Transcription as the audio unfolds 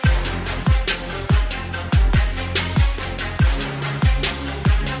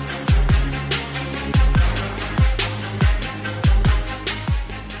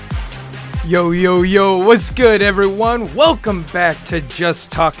Yo, yo, yo, what's good, everyone? Welcome back to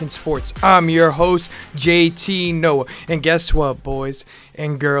Just Talking Sports. I'm your host, JT Noah. And guess what, boys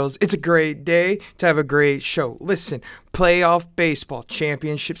and girls? It's a great day to have a great show. Listen, playoff baseball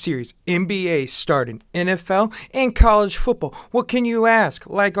championship series, NBA starting, NFL, and college football. What can you ask?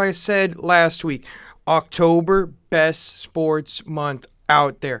 Like I said last week, October, best sports month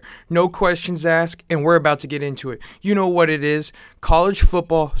out there. No questions asked, and we're about to get into it. You know what it is. College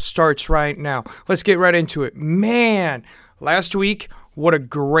football starts right now. Let's get right into it. Man, last week, what a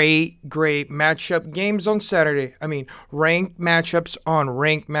great matchup. Games on Saturday. Ranked matchups on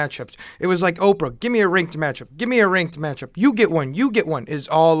ranked matchups. It was like Oprah, give me a ranked matchup. Give me a ranked matchup. You get one. It's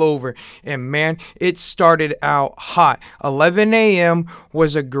all over. And man, it started out hot. 11 a.m.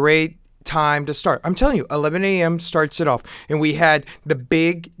 was a great time to start. I'm telling you, 11 a.m. starts it off. And we had the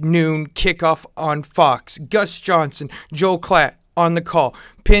big noon kickoff on Fox. Gus Johnson, Joel Klatt on the call.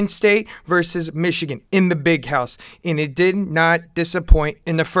 Penn State versus Michigan in the big house. And it did not disappoint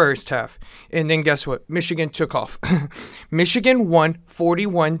in the first half. And then guess what? Michigan took off. Michigan won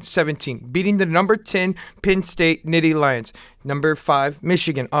 41-17, beating the number 10 Penn State Nittany Lions. Number 5,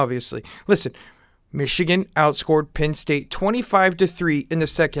 Michigan, obviously. Listen, Michigan outscored Penn State 25-3 in the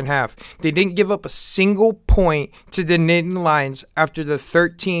second half. They didn't give up a single point to the Nittany Lions after the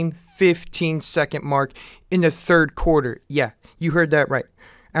 13-15 second mark in the third quarter. Yeah, you heard that right.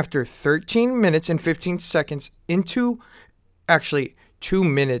 After 13 minutes and 15 seconds actually 2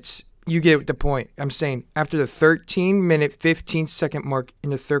 minutes, you get the point. I'm saying after the 13-minute, 15-second mark in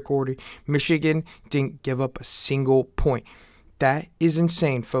the third quarter, Michigan didn't give up a single point. That is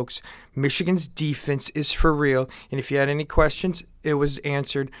insane, folks. Michigan's defense is for real. And if you had any questions, it was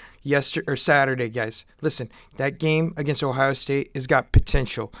answered yesterday or Saturday, guys. Listen, that game against Ohio State has got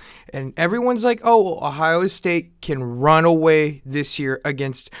potential. And everyone's like, oh, Ohio State can run away this year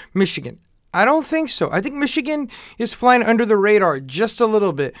against Michigan. I don't think so. I think Michigan is flying under the radar just a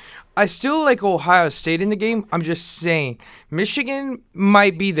little bit. I still like Ohio State in the game. I'm just saying, Michigan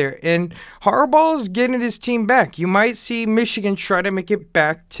might be there. And Harbaugh's getting his team back. You might see Michigan try to make it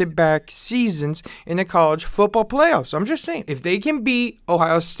back-to-back seasons in the college football playoffs. I'm just saying, if they can beat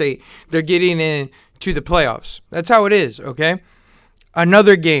Ohio State, they're getting into the playoffs. That's how it is, okay?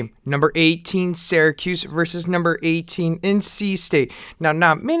 Another game, number 18 Syracuse versus number 18 NC State. Now,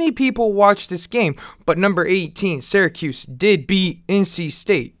 not many people watch this game, but number 18 Syracuse did beat NC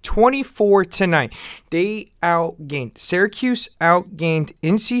State 24-9. Syracuse outgained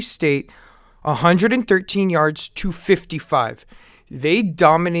NC State 113 yards to 55. They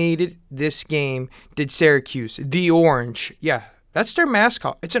dominated this game, did Syracuse. The orange. Yeah, that's their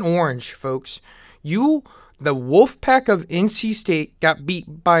mascot. It's an orange, folks. The Wolfpack of NC State got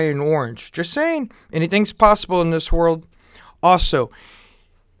beat by an orange. Just saying, anything's possible in this world. Also,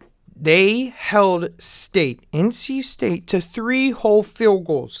 they held NC State, to 3 whole field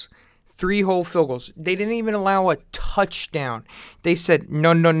goals. 3 whole field goals. They didn't even allow a touchdown. They said,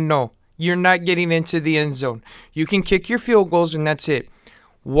 no, you're not getting into the end zone. You can kick your field goals, and that's it.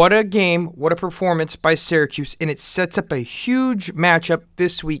 What a game, what a performance by Syracuse, and it sets up a huge matchup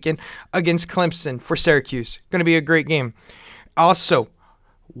this weekend against Clemson for Syracuse. Going to be a great game. Also,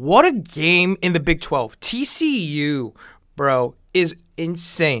 what a game in the Big 12. TCU, bro, is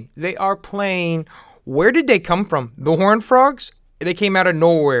insane. They are playing, where did they come from? The Horned Frogs? They came out of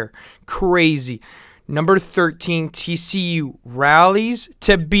nowhere. Crazy. Number 13, TCU rallies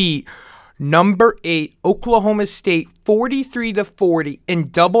to beat number 8, Oklahoma State, 43-40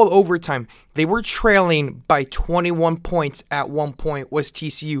 in double overtime. They were trailing by 21 points at one point, was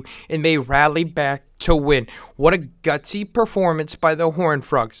TCU, and they rallied back to win. What a gutsy performance by the Horned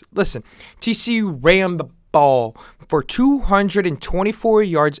Frogs. Listen, TCU ran the ball for 224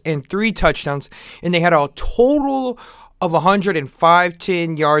 yards and 3 touchdowns, and they had a total of 105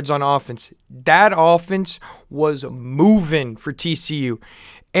 yards on offense. That offense was moving for TCU.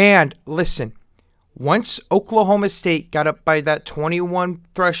 And listen, once Oklahoma State got up by that 21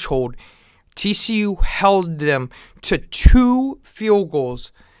 threshold, TCU held them to 2 field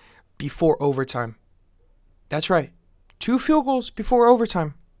goals before overtime. That's right. 2 field goals before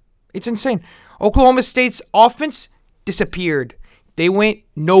overtime. It's insane. Oklahoma State's offense disappeared. They went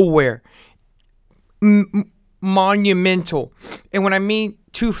nowhere. Monumental. And when I mean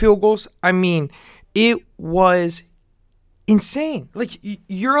 2 field goals, I mean it was insane. Like,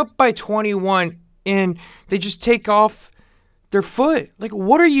 you're up by 21 and they just take off their foot. Like,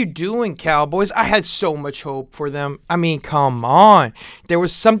 what are you doing, Cowboys? I had so much hope for them. I mean, come on. There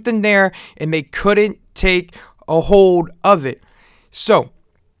was something there and they couldn't take a hold of it. So,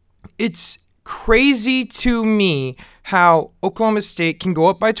 it's crazy to me how Oklahoma State can go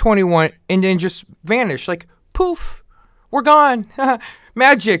up by 21 and then just vanish. Like, poof, we're gone.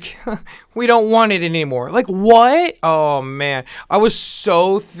 Magic. We don't want it anymore. Like, what? Oh, man. I was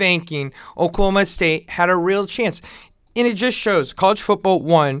so thinking Oklahoma State had a real chance. And it just shows college football,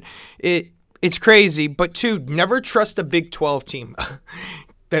 one, it's crazy, but two, never trust a Big 12 team.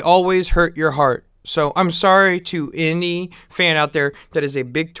 They always hurt your heart. So I'm sorry to any fan out there that is a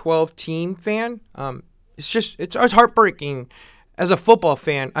Big 12 team fan. It's heartbreaking as a football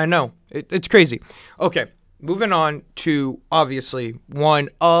fan. I know. It's crazy. Okay. Moving on to, obviously, one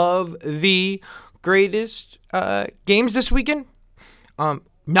of the greatest games this weekend.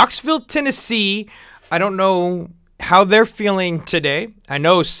 Knoxville, Tennessee. I don't know how they're feeling today. I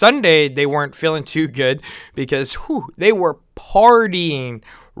know Sunday they weren't feeling too good because they were partying.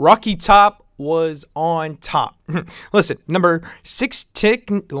 Rocky Top was on top. Listen, number 6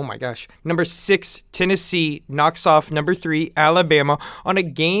 Tennessee knocks off number 3 Alabama on a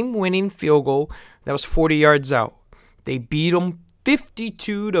game-winning field goal that was 40 yards out. They beat them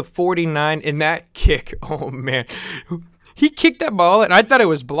 52-49 in that kick. Oh, man. He kicked that ball, and I thought it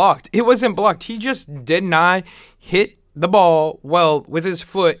was blocked. It wasn't blocked. He just did not hit the ball well with his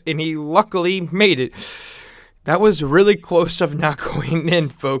foot, and he luckily made it. That was really close of not going in,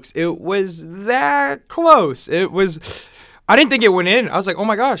 folks. It was that close. I didn't think it went in. I was like, oh,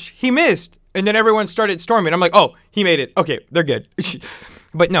 my gosh, he missed. And then everyone started storming. I'm like, oh, he made it. Okay, they're good.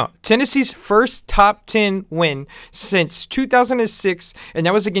 But no, Tennessee's first top 10 win since 2006, and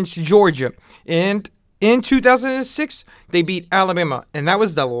that was against Georgia. And in 2006, they beat Alabama, and that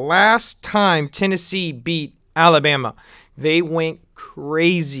was the last time Tennessee beat Alabama. They went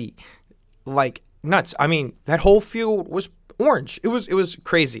crazy, like nuts. I mean, that whole field was orange. It was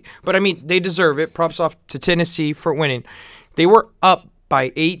crazy. But, I mean, they deserve it. Props off to Tennessee for winning. They were up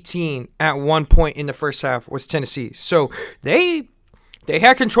by 18 at one point in the first half was Tennessee. So they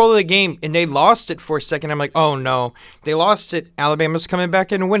had control of the game, and they lost it for a second. I'm like, oh, no. They lost it. Alabama's coming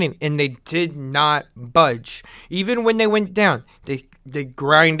back and winning, and they did not budge. Even when they went down, they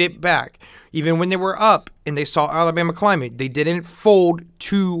grind it back. Even when they were up and they saw Alabama climb it, they didn't fold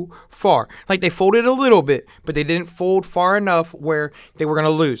too far. Like, they folded a little bit, but they didn't fold far enough where they were going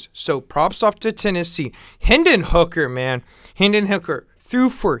to lose. So, props off to Tennessee. Hendon Hooker, man. Hendon Hooker threw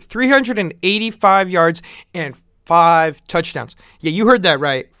for 385 yards and 5 touchdowns. Yeah, you heard that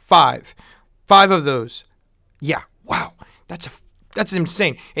right. 5. 5 of those. Yeah, wow. That's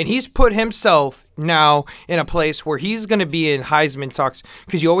insane. And he's put himself now in a place where he's going to be in Heisman talks,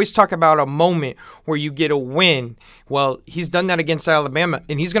 because you always talk about a moment where you get a win. Well, he's done that against Alabama,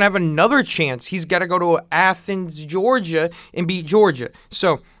 and he's going to have another chance. He's got to go to Athens, Georgia, and beat Georgia.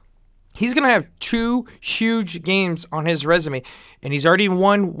 So he's going to have 2 huge games on his resume, and he's already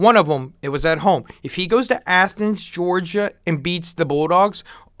won one of them. It was at home. If he goes to Athens, Georgia, and beats the Bulldogs,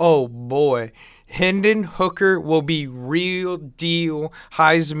 oh boy, Hendon Hooker will be real deal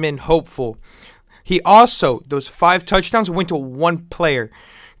Heisman hopeful. He also, those 5 touchdowns went to one player,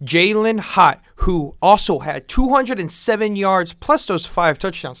 Jalen Hott, who also had 207 yards plus those 5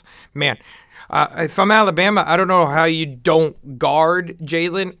 touchdowns. Man, if I'm Alabama, I don't know how you don't guard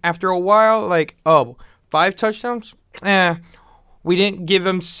Jalen after a while. Like, 5 touchdowns? We didn't give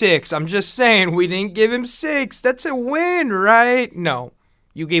him 6. I'm just saying, we didn't give him 6. That's a win, right? No.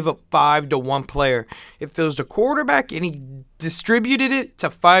 You gave up 5 to one player. If it was the quarterback and he distributed it to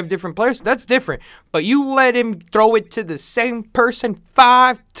 5 different players, that's different. But you let him throw it to the same person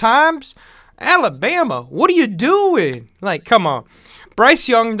 5 times? Alabama, what are you doing? Like, come on. Bryce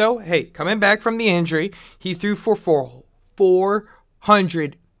Young, though, hey, coming back from the injury, he threw for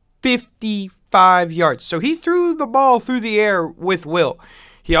 455 yards. So he threw the ball through the air with will.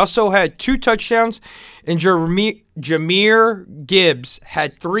 He also had 2 touchdowns, and Jahmyr Gibbs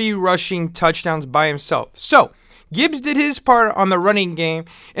had 3 rushing touchdowns by himself. So Gibbs did his part on the running game,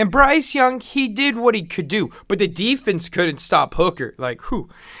 and Bryce Young, he did what he could do. But the defense couldn't stop Hooker.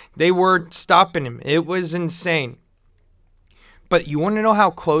 They weren't stopping him. It was insane. But you want to know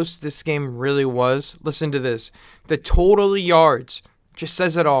how close this game really was? Listen to this. The total yards just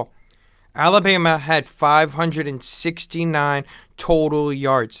says it all. Alabama had 569 total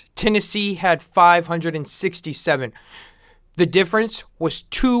yards. Tennessee had 567. The difference was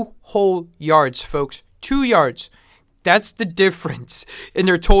 2 whole yards, folks. 2 yards. That's the difference in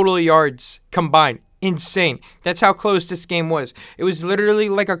their total yards combined. Insane. That's how close this game was. It was literally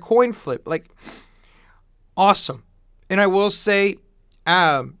like a coin flip. Like, awesome. And I will say,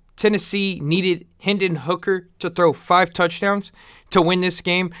 Tennessee needed Hendon Hooker to throw 5 touchdowns to win this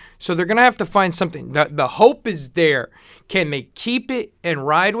game. So they're going to have to find something. The hope is there. Can they keep it and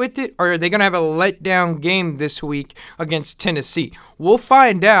ride with it? Or are they going to have a letdown game this week against Tennessee? We'll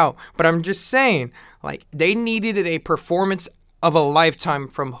find out. But I'm just saying, like, they needed a performance of a lifetime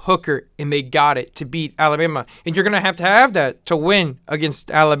from Hooker, and they got it to beat Alabama. And you're going to have that to win against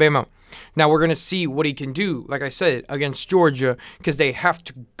Alabama. Now we're going to see what he can do, like I said, against Georgia, because they have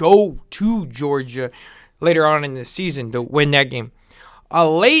to go to Georgia later on in the season to win that game. A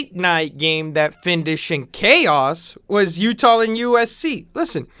late night game that finished in chaos was Utah and USC.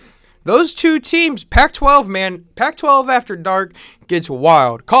 Listen, those two teams, Pac-12, man, Pac-12 after dark gets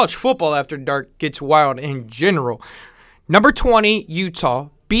wild. College football after dark gets wild in general. Number 20, Utah,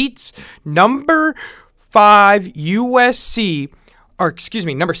 beats number 5, USC. Or, excuse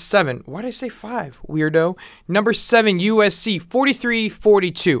me, number 7. Why did I say 5, weirdo? Number 7, USC,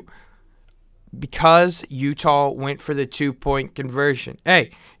 43-42. Because Utah went for the 2-point conversion. Hey,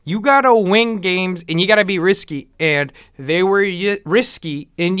 you got to win games and you got to be risky. And they were risky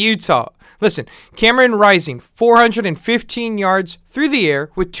in Utah. Listen, Cameron Rising, 415 yards through the air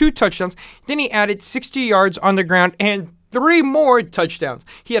with 2 touchdowns. Then he added 60 yards on the ground and 3 more touchdowns.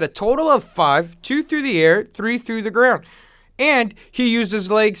 He had a total of 5, 2 through the air, 3 through the ground. And he used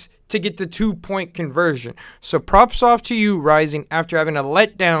his legs to get the 2-point conversion. So props off to you, Rising, after having a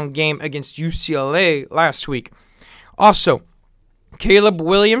letdown game against UCLA last week. Also, Caleb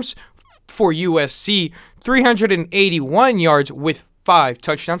Williams for USC, 381 yards with 5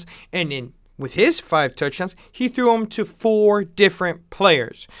 touchdowns. And in with his 5 touchdowns, he threw them to 4 different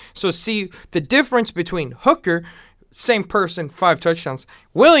players. So see the difference between Hooker, same person, 5 touchdowns.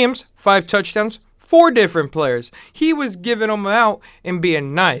 Williams, 5 touchdowns. 4 different players. He was giving them out and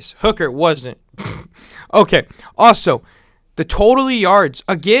being nice. Hooker wasn't. Okay. Also, the total yards,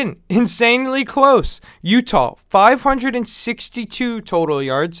 again, insanely close. Utah, 562 total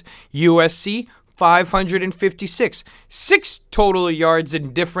yards. USC, 556. 6 total yards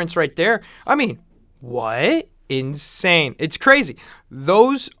in difference right there. I mean, what? Insane. It's crazy.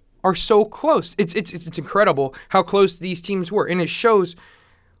 Those are so close. It's incredible how close these teams were. And it shows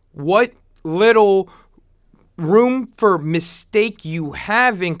what little room for mistake you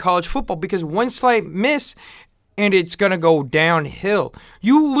have in college football, because one slight miss and it's going to go downhill.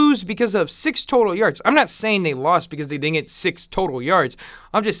 You lose because of 6 total yards. I'm not saying they lost because they didn't get 6 total yards.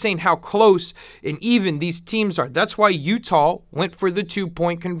 I'm just saying how close and even these teams are. That's why Utah went for the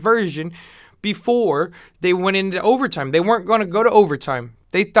 2-point conversion before they went into overtime. They weren't going to go to overtime.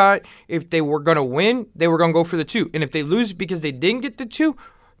 They thought if they were going to win, they were going to go for the 2. And if they lose because they didn't get the 2,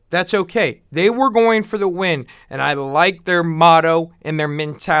 that's okay. They were going for the win, and I like their motto and their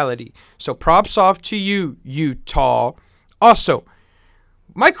mentality. So props off to you, Utah. Also,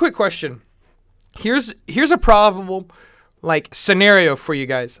 my quick question. Here's a probable scenario for you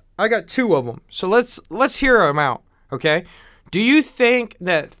guys. I got 2 of them. So let's hear them out, okay? Do you think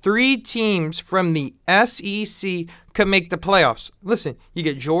that 3 teams from the SEC could make the playoffs? Listen, you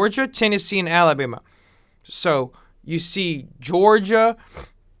get Georgia, Tennessee, and Alabama. So you see Georgia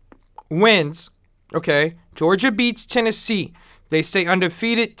wins, okay? Georgia beats Tennessee. They stay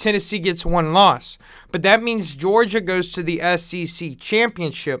undefeated. Tennessee gets 1 loss. But that means Georgia goes to the SEC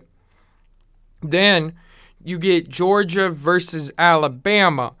championship. Then you get Georgia versus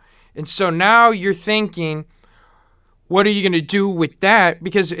Alabama. And so now you're thinking, what are you going to do with that?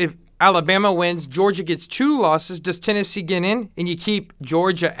 Because if Alabama wins, Georgia gets 2 losses. Does Tennessee get in? And you keep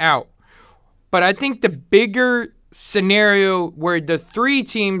Georgia out. But I think the bigger scenario where the 3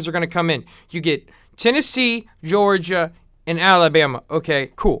 teams are going to come in. You get Tennessee, Georgia, and Alabama.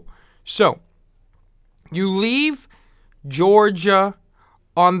 Okay, cool. So, you leave Georgia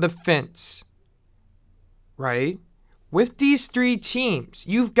on the fence, right? With these 3 teams,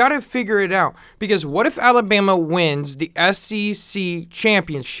 you've got to figure it out. Because what if Alabama wins the SEC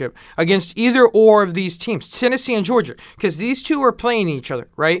championship against either or of these teams, Tennessee and Georgia? Because these 2 are playing each other,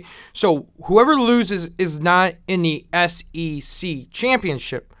 right? So whoever loses is not in the SEC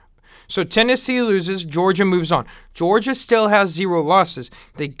championship. So Tennessee loses, Georgia moves on. Georgia still has 0 losses.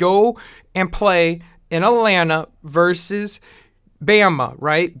 They go and play in Atlanta versus Bama,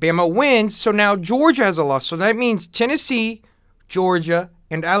 right? Bama wins, so now Georgia has a loss. So that means Tennessee, Georgia,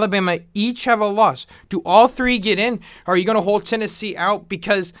 and Alabama each have a loss. Do all 3 get in? Are you going to hold Tennessee out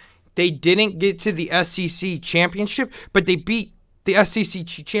because they didn't get to the SEC championship, but they beat the SEC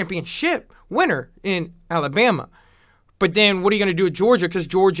championship winner in Alabama? But then what are you going to do with Georgia because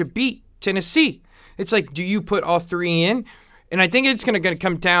Georgia beat Tennessee? It's like, do you put all 3 in? And I think it's going to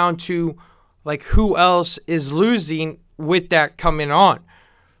come down to who else is losing with that coming on.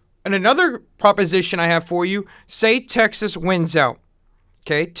 And another proposition I have for you, say Texas wins out.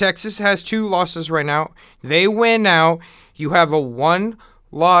 Okay, Texas has 2 losses right now. They win out. You have a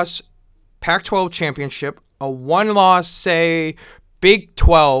 1-loss Pac-12 championship, a 1-loss, say, Big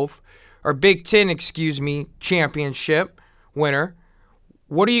 12, or Big 10, championship winner.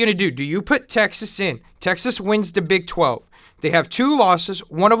 What are you going to do? Do you put Texas in? Texas wins the Big 12. They have 2 losses.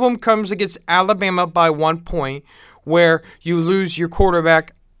 One of them comes against Alabama by 1 point, where you lose your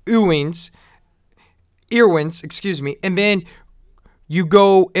quarterback, Irwins, and then you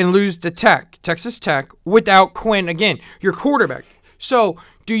go and lose to Texas Tech, without Quinn, again, your quarterback. So,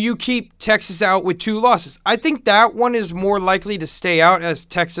 do you keep Texas out with 2 losses? I think that one is more likely to stay out as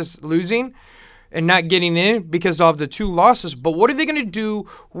Texas losing and not getting in because of the 2 losses. But what are they going to do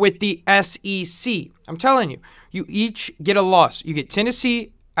with the SEC? I'm telling you, you each get a loss. You get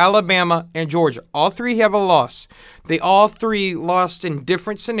Tennessee, Alabama, and Georgia. All 3 have a loss. They all 3 lost in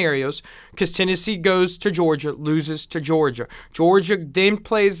different scenarios because Tennessee goes to Georgia, loses to Georgia. Georgia then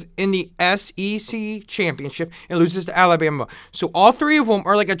plays in the SEC championship and loses to Alabama. So all 3 of them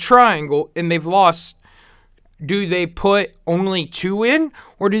are like a triangle, and they've lost. Do they put only 2 in,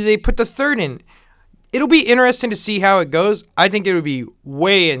 or do they put the 3rd in? It'll be interesting to see how it goes. I think it would be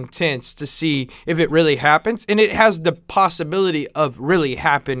way intense to see if it really happens, and it has the possibility of really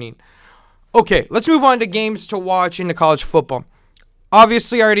happening. Okay, let's move on to games to watch in the college football.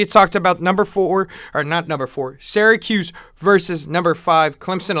 Obviously, I already talked about Syracuse versus number 5,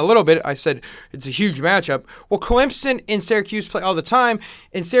 Clemson a little bit. I said it's a huge matchup. Well, Clemson and Syracuse play all the time,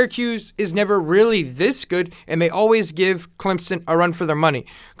 and Syracuse is never really this good, and they always give Clemson a run for their money.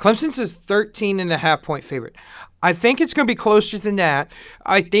 Clemson's is 13.5-point favorite. I think it's going to be closer than that.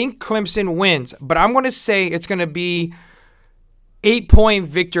 I think Clemson wins, but I'm going to say it's going to be 8-point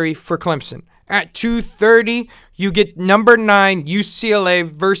victory for Clemson. At 2:30, you get number 9 UCLA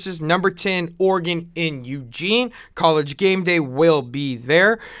versus number 10 Oregon in Eugene. College game day will be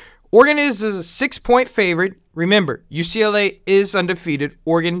there. Oregon is a 6-point favorite. Remember, UCLA is undefeated.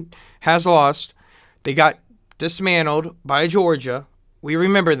 Oregon has lost. They got dismantled by Georgia. We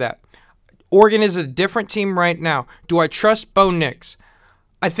remember that. Oregon is a different team right now. Do I trust Bo Nix?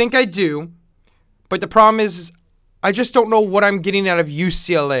 I think I do. But the problem is I just don't know what I'm getting out of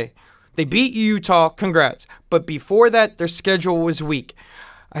UCLA. They beat Utah, congrats. But before that, their schedule was weak.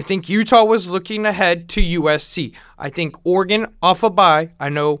 I think Utah was looking ahead to USC. I think Oregon off a bye. I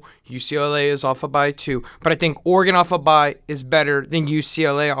know UCLA is off a bye too. But I think Oregon off a bye is better than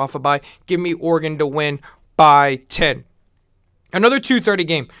UCLA off a bye. Give me Oregon to win by 10. Another 2:30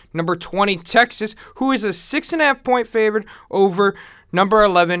 game. Number 20, Texas, who is a 6.5-point favorite over number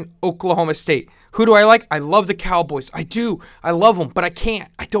 11, Oklahoma State. Who do I like? I love the Cowboys. I do. I love them, but I can't.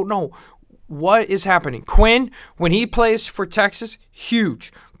 I don't know what is happening. Quinn, when he plays for Texas,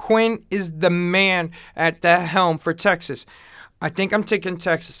 huge. Quinn is the man at the helm for Texas. I think I'm taking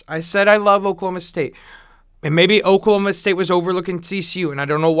Texas. I said I love Oklahoma State. And maybe Oklahoma State was overlooking TCU, and I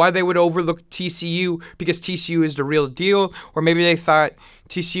don't know why they would overlook TCU because TCU is the real deal, or maybe they thought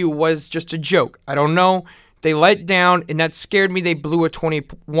TCU was just a joke. I don't know. They let down, and that scared me. They blew a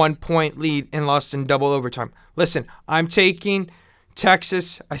 21-point lead and lost in double overtime. Listen, I'm taking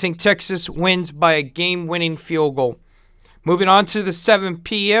Texas. I think Texas wins by a game-winning field goal. Moving on to the 7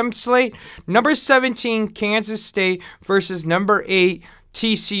 p.m. slate, number 17, Kansas State versus number 8,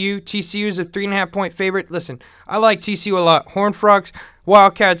 TCU. TCU is a 3.5-point favorite. Listen, I like TCU a lot. Horned Frogs,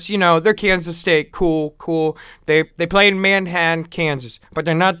 Wildcats, they're Kansas State. Cool. They play in Manhattan, Kansas, but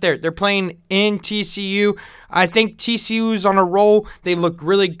they're not there. They're playing in TCU. I think TCU's on a roll. They look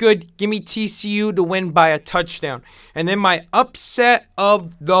really good. Give me TCU to win by a touchdown. And then my upset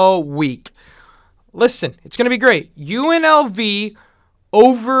of the week. Listen, it's going to be great. UNLV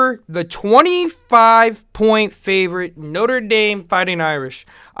over the 25-point favorite Notre Dame Fighting Irish.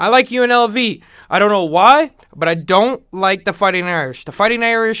 I like UNLV. I don't know why, but I don't like the Fighting Irish. The Fighting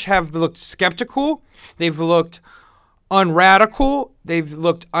Irish have looked skeptical. They've looked unradical. They've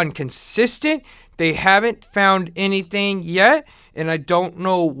looked inconsistent. They haven't found anything yet, and I don't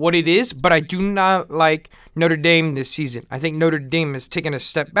know what it is, but I do not like Notre Dame this season. I think Notre Dame has taken a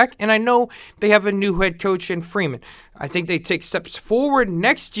step back, and I know they have a new head coach in Freeman. I think they take steps forward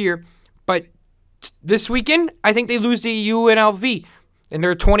next year, but this weekend, I think they lose to UNLV, and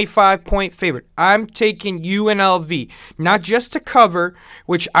they're a 25-point favorite. I'm taking UNLV, not just to cover,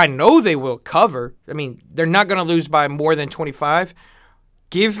 which I know they will cover. I mean, they're not going to lose by more than 25.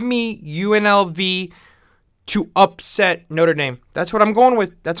 Give me UNLV to upset Notre Dame. That's what I'm going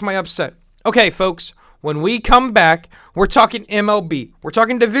with. That's my upset. Okay, folks, When we come back, we're talking MLB. We're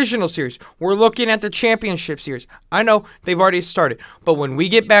talking divisional series. We're looking at the championship series. I know they've already started, but when we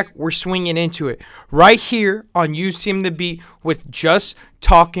get back, we're swinging into it. Right here on You Seem to Be with Just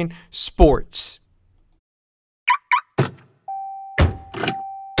Talking Sports.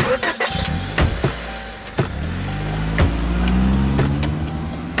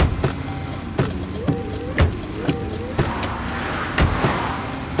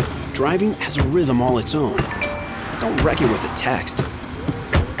 Driving has a rhythm all its own. Don't wreck it with a text.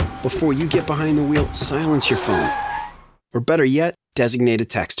 Before you get behind the wheel, silence your phone. Or better yet, designate a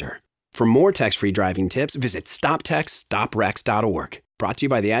texter. For more text-free driving tips, visit stoptextstoprex.org. Brought to you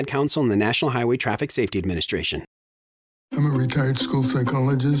by the Ad Council and the National Highway Traffic Safety Administration. I'm a retired school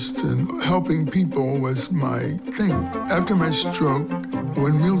psychologist, and helping people was my thing. After my stroke,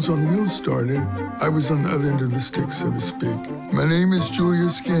 when Meals on Wheels started, I was on the other end of the stick, so to speak. My name is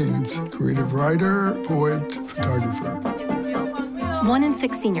Julius Gaines, creative writer, poet, photographer. 1 in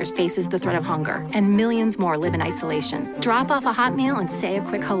 6 seniors faces the threat of hunger, and millions more live in isolation. Drop off a hot meal and say a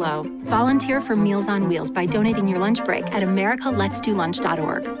quick hello. Volunteer for Meals on Wheels by donating your lunch break at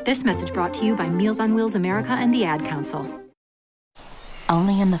americaletsdolunch.org. This message brought to you by Meals on Wheels America and the Ad Council.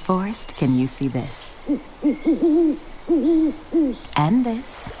 Only in the forest can you see this. And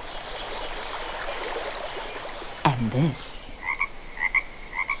this. And this.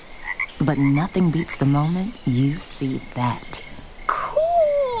 But nothing beats the moment you see that.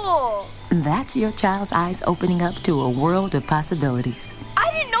 Cool! That's your child's eyes opening up to a world of possibilities. I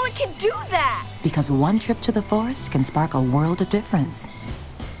didn't know it could do that! Because one trip to the forest can spark a world of difference.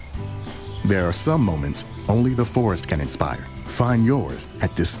 There are some moments only the forest can inspire. Find yours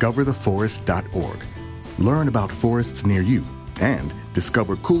at discovertheforest.org. Learn about forests near you and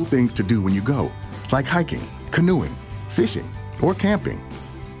discover cool things to do when you go, like hiking, canoeing, fishing, or camping.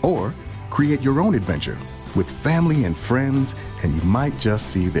 Or create your own adventure with family and friends, and you might just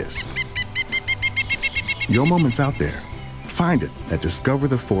see this. Your moment's out there. Find it at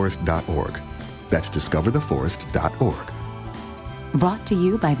discovertheforest.org. That's discovertheforest.org. Brought to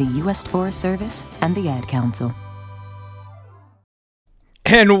you by the U.S. Forest Service and the Ad Council.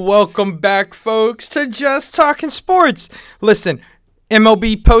 And welcome back, folks, to Just Talking Sports. Listen,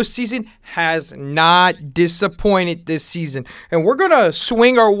 MLB postseason has not disappointed this season, and we're going to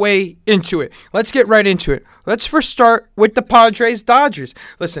swing our way into it. Let's get right into it. Let's first start with the Padres-Dodgers.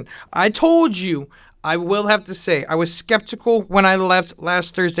 Listen, I told you, I will have to say, I was skeptical when I left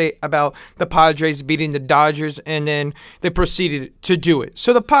last Thursday about the Padres beating the Dodgers, and then they proceeded to do it.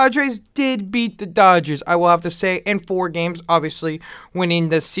 So the Padres did beat the Dodgers, I will have to say, in 4 games, obviously winning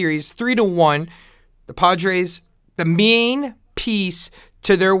the series 3-1. The Padres, the main piece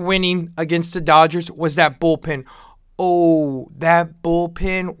to their winning against the Dodgers was that bullpen. Oh, that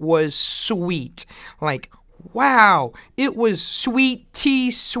bullpen was sweet. Like, wow, it was sweet tea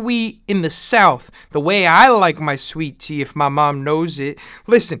sweet in the South, the way I like my sweet tea if my mom knows it.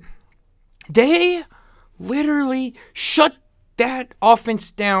 Listen, they literally shut that offense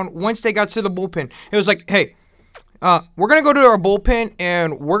down once they got to the bullpen. It was like, hey, we're going to go to our bullpen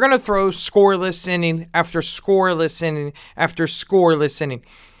and we're going to throw scoreless inning after scoreless inning after scoreless inning.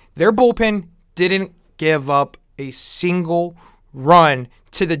 Their bullpen didn't give up a single run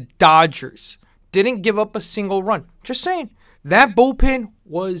to the Dodgers. Didn't give up a single run. Just saying. That bullpen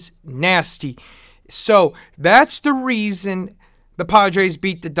was nasty. So that's the reason the Padres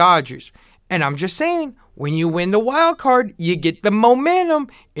beat the Dodgers. And I'm just saying, when you win the wild card, you get the momentum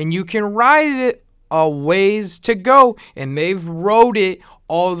and you can ride it a ways to go. And they've rode it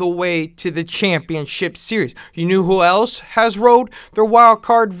all the way to the championship series. You know who else has rode their wild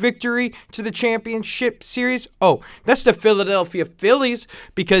card victory to the championship series? Oh, that's the Philadelphia Phillies,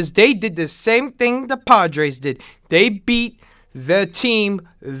 because they did the same thing the Padres did. They beat the team,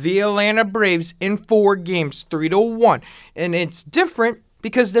 the Atlanta Braves, in 4 games, 3-1. And it's different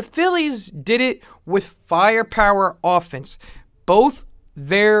because the Phillies did it with firepower offense. Both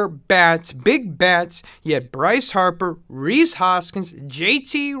their bats, big bats, you had Bryce Harper, Rhys Hoskins,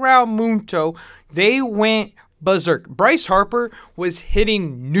 JT Realmuto, they went berserk. Bryce Harper was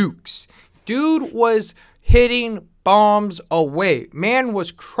hitting nukes. Dude was hitting bombs away. Man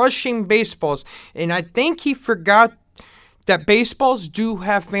was crushing baseballs. And I think he forgot that baseballs do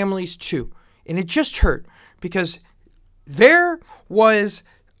have families too. And it just hurt because there was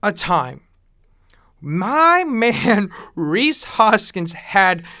a time my man Rhys Hoskins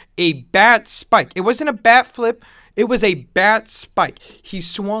had a bat spike. It wasn't a bat flip. It was a bat spike. He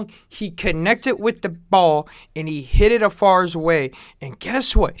swung, he connected with the ball, and he hit it afar away. And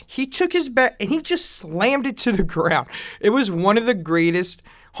guess what? He took his bat and he just slammed it to the ground. It was one of the greatest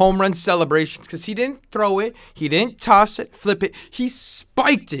home run celebrations because he didn't throw it, he didn't toss it, flip it, he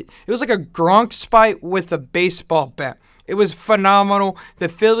spiked it. It was like a Gronk spike with a baseball bat. It was phenomenal. The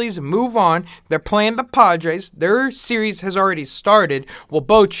Phillies move on. They're playing the Padres. Their series has already started. Well,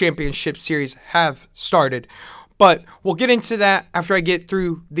 both championship series have started. But we'll get into that after I get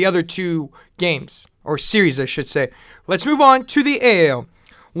through the other two games, or series, I should say. Let's move on to the AL,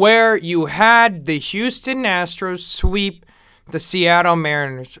 where you had the Houston Astros sweep the Seattle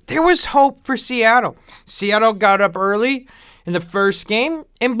Mariners. There was hope for Seattle. Seattle got up early in the first game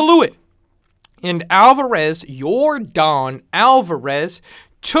and blew it. And Alvarez, Yordan Alvarez,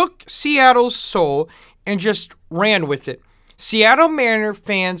 took Seattle's soul and just ran with it. Seattle Mariner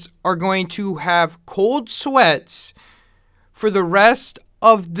fans are going to have cold sweats for the rest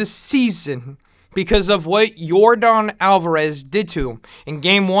of the season because of what Yordan Alvarez did to him. In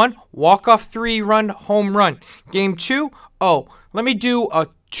Game 1, walk-off 3-run home run. Game 2, let me do a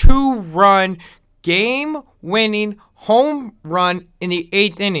 2-run game-winning home run in the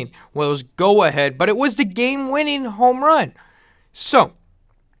 8th inning. Well, it was go-ahead, but it was the game-winning home run. So,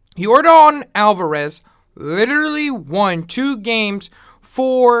 Yordan Alvarez literally won 2 games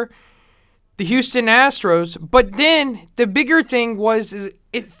for the Houston Astros, but then the bigger thing is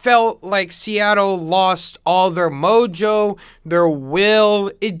it felt like Seattle lost all their mojo, their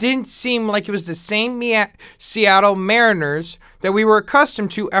will. It didn't seem like it was the same Seattle Mariners that we were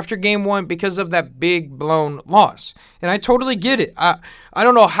accustomed to after Game 1 because of that big blown loss. And I totally get it. I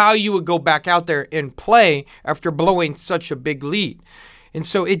don't know how you would go back out there and play after blowing such a big lead. And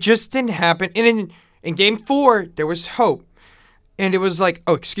so it just didn't happen. And in Game 4, there was hope. And it was like,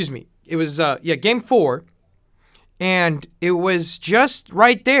 it was, Game 4. And it was just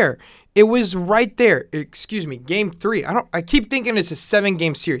right there. It was right there. Game 3. I keep thinking it's a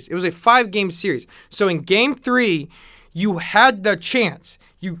 7-game series. It was a 5-game series. So in Game 3, you had the chance.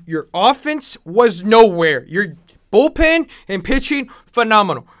 Your offense was nowhere. Your bullpen and pitching,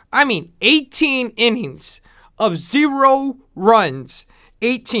 phenomenal. 18 innings of 0 runs.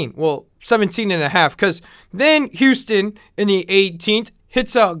 17 and a half, because then Houston in the 18th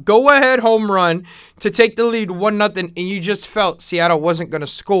hits a go-ahead home run to take the lead 1-0, and you just felt Seattle wasn't going to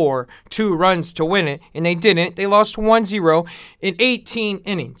score 2 runs to win it, and they didn't. They lost 1-0 in 18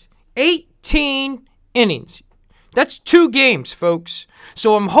 innings. 18 innings. That's 2 games, folks.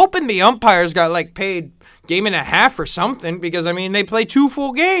 So I'm hoping the umpires got paid game and a half or something, because they play 2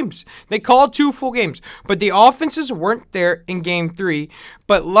 full games. They called 2 full games, but the offenses weren't there in Game 3.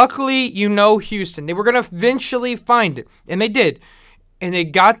 But luckily, Houston, they were going to eventually find it, and they did. And they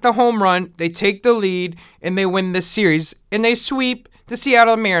got the home run, they take the lead, and they win the series, and they sweep the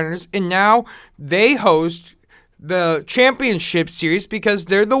Seattle Mariners, and now they host the championship series because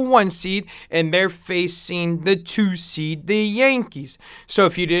they're the 1 seed and they're facing the 2 seed, the Yankees. So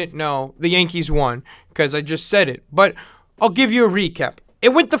if you didn't know, the Yankees won because I just said it. But I'll give you a recap. It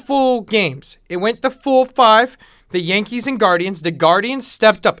went the full games. It went the full 5. The Yankees and Guardians. The Guardians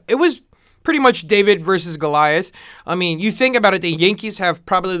stepped up. It was pretty much David versus Goliath. You think about it, the Yankees have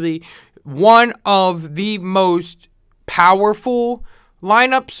probably one of the most powerful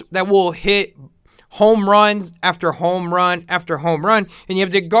lineups that will hit home runs after home run after home run. And you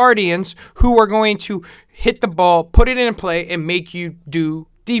have the Guardians who are going to hit the ball, put it in play, and make you do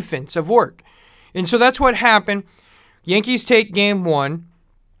defensive work. And so that's what happened. Yankees take Game 1.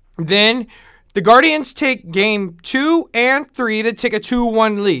 Then the Guardians take Game 2 and 3 to take a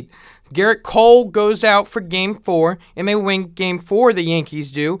 2-1 lead. Garrett Cole goes out for Game 4, and they win Game 4, the Yankees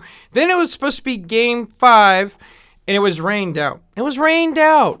do. Then it was supposed to be Game 5, and it was rained out. It was rained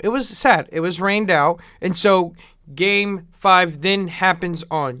out. It was sad. It was rained out. And so Game 5 then happens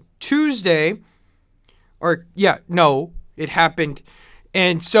on Tuesday. It happened.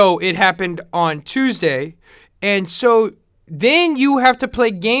 And so it happened on Tuesday. And so then you have to play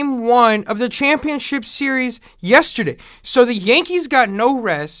Game 1 of the championship series yesterday. So the Yankees got no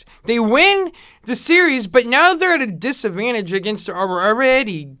rest. They win the series, but now they're at a disadvantage against our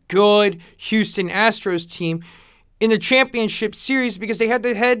already good Houston Astros team in the championship series because they had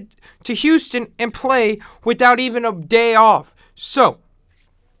to head to Houston and play without even a day off. So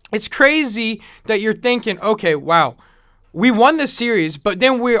it's crazy that you're thinking, okay, wow, we won the series, but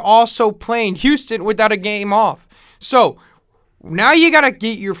then we're also playing Houston without a game off. So now you got to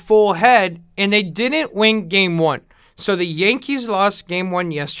get your full head, and they didn't win Game 1. So the Yankees lost Game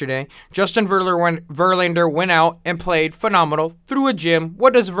 1 yesterday. Justin Verlander went out and played phenomenal, threw a gem.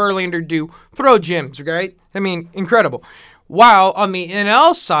 What does Verlander do? Throw gems, right? Incredible. While on the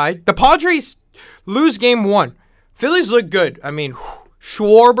NL side, the Padres lose Game 1. Phillies look good.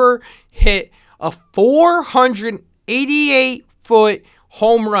 Schwarber hit a 488-foot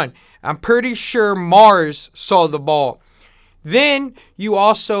home run. I'm pretty sure Mars saw the ball. Then you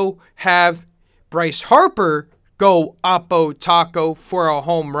also have Bryce Harper go oppo taco for a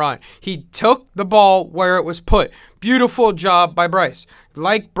home run. He took the ball where it was put. Beautiful job by Bryce.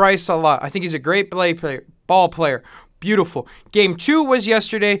 Like Bryce a lot. I think he's a great ball player. Beautiful. Game 2 was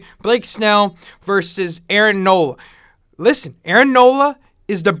yesterday. Blake Snell versus Aaron Nola. Listen, Aaron Nola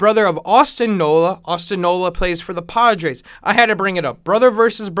is the brother of Austin Nola. Austin Nola plays for the Padres. I had to bring it up. Brother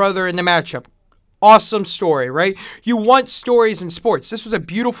versus brother in the matchup. Awesome story, right? You want stories in sports. This was a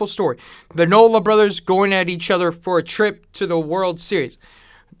beautiful story. The Nola brothers going at each other for a trip to the World Series.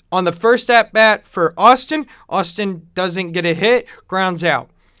 On the first at-bat for Austin, Austin doesn't get a hit, grounds out.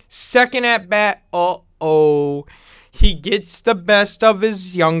 Second at-bat, he gets the best of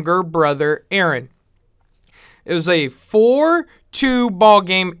his younger brother, Aaron. It was a 4-2 ball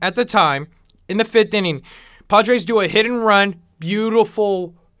game at the time in the 5th inning. Padres do a hit and run,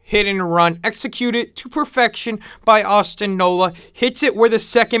 beautiful hit and run, executed to perfection by Austin Nola. Hits it where the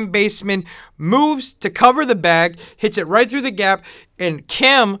second baseman moves to cover the bag, hits it right through the gap, and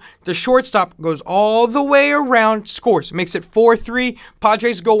Kim, the shortstop, goes all the way around, scores. Makes it 4-3.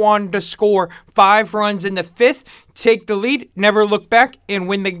 Padres go on to score 5 runs in the 5th, take the lead, never look back, and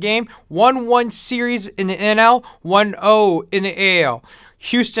win the game. 1-1 series in the NL, 1-0 in the AL.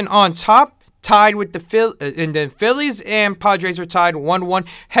 Houston on top, tied with the Phillies, and Padres are tied 1-1,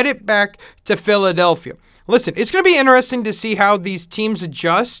 headed back to Philadelphia. Listen, it's going to be interesting to see how these teams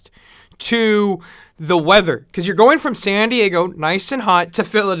adjust to the weather, because you're going from San Diego, nice and hot, to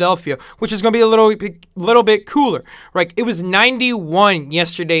Philadelphia, which is going to be a little bit cooler. Right? It was 91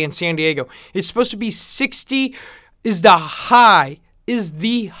 yesterday in San Diego. It's supposed to be 60 is the high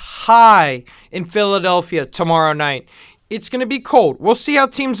in Philadelphia tomorrow night. It's going to be cold. We'll see how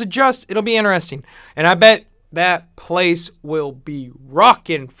teams adjust. It'll be interesting. And I bet that place will be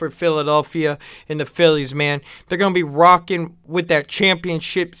rocking for Philadelphia and the Phillies, man. They're going to be rocking with that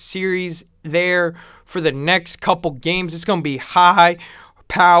championship series there for the next couple games. It's going to be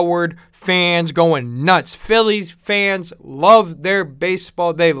high-powered fans going nuts. Phillies fans love their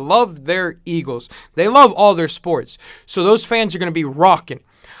baseball. They love their Eagles. They love all their sports. So those fans are going to be rocking.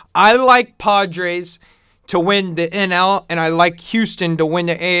 I like Padres to win the NL, and I like Houston to win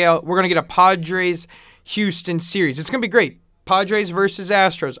the AL. We're going to get a Padres-Houston series. It's going to be great. Padres versus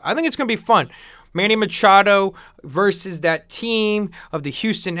Astros. I think it's going to be fun. Manny Machado versus that team of the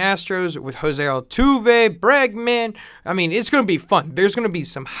Houston Astros with Jose Altuve, Bregman. I mean, it's going to be fun. There's going to be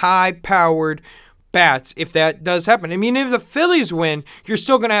some high-powered bats if that does happen. I mean, if the Phillies win, you're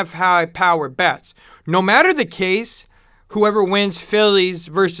still going to have high-powered bats. No matter the case, whoever wins Phillies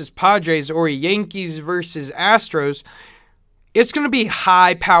versus Padres or Yankees versus Astros, it's going to be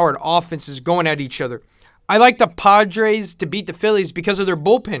high-powered offenses going at each other. I like the Padres to beat the Phillies because of their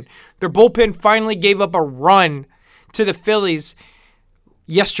bullpen. Their bullpen finally gave up a run to the Phillies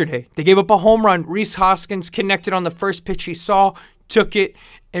yesterday. They gave up a home run. Rhys Hoskins connected on the first pitch he saw, took it,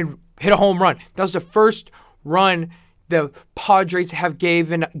 and hit a home run. That was the first run the Padres have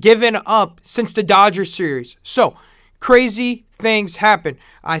given up since the Dodgers series. So, crazy things happen.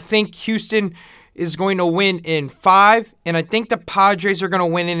 I think Houston is going to win in 5, and I think the Padres are going to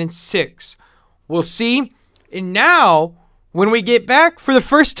win in 6. We'll see. And now, when we get back for the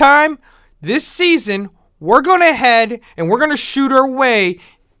first time this season, we're going to head and we're going to shoot our way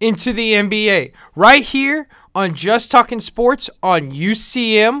into the NBA. Right here on Just Talking Sports on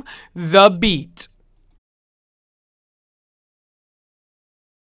UCM The Beat.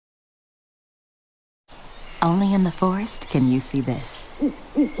 Only in the forest can you see this.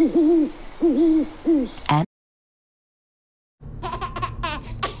 And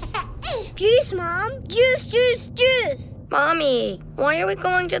Juice, Mom! Juice, juice, juice! Mommy, why are we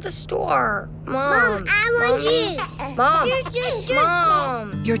going to the store? Mom, I want juice! Mom! Juice, juice, juice!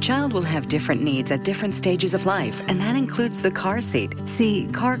 Mom! Your child will have different needs at different stages of life, and that includes the car seat. See,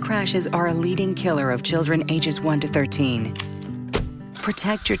 car crashes are a leading killer of children ages 1 to 13.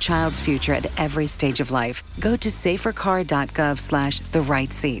 Protect your child's future at every stage of life. Go to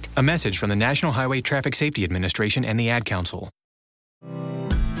safercar.gov/the-right-seat. A message from the National Highway Traffic Safety Administration and the Ad Council.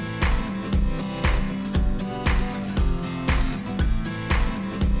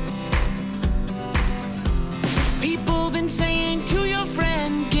 People been saying to your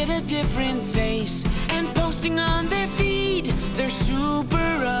friend, get a different face, and posting on their feed, they're super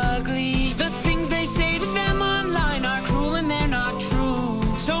ugly. The things they say to them online are cruel and they're not true.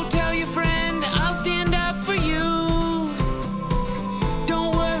 So tell your friend, I'll stand up for you.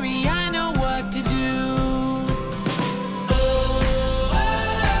 Don't worry, I know what to do.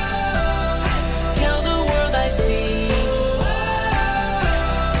 Tell the world I see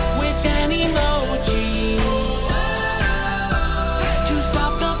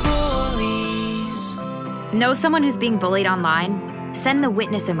Know someone who's being bullied online? Send the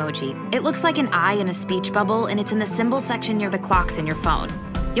witness emoji. It looks like an eye in a speech bubble, and it's in the symbol section near the clocks in your phone.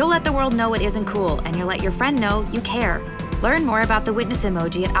 You'll let the world know it isn't cool, and you'll let your friend know you care. Learn more about the witness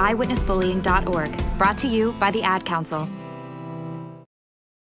emoji at eyewitnessbullying.org. Brought to you by the Ad Council.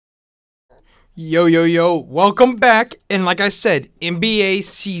 Yo, welcome back. And like I said, NBA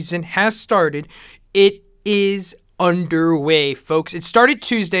season has started. It is underway, folks. It started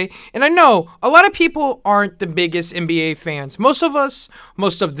Tuesday, and I know a lot of people aren't the biggest NBA fans. Most of us,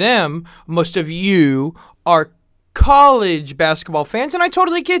 most of them, most of you are college basketball fans, and I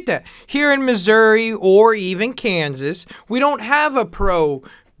totally get that. Here in Missouri or even Kansas, we don't have a pro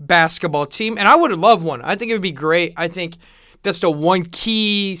basketball team, and I would love one. I think it would be great. I think that's the one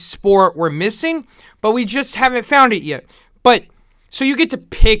key sport we're missing, but we just haven't found it yet. But so you get to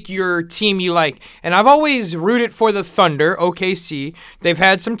pick your team you like, and I've always rooted for the Thunder, OKC. They've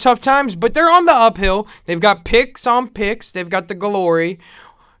had some tough times, but they're on the uphill. They've got picks on picks. They've got the glory.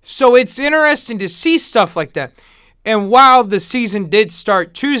 So it's interesting to see stuff like that. And while the season did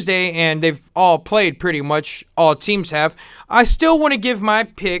start Tuesday, and they've all played pretty much, all teams have, I still want to give my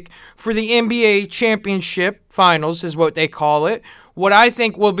pick for the NBA Championship Finals, is what they call it, what I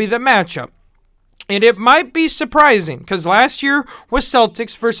think will be the matchup. And it might be surprising, because last year was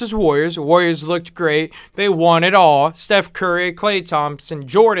Celtics versus Warriors. Warriors looked great. They won it all. Steph Curry, Klay Thompson,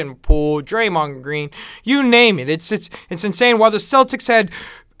 Jordan Poole, Draymond Green, you name it. It's insane. While the Celtics had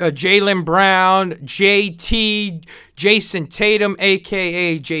Jaylen Brown, JT, Jason Tatum,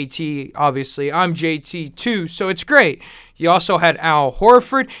 a.k.a. JT, obviously. I'm JT too, so it's great. You also had Al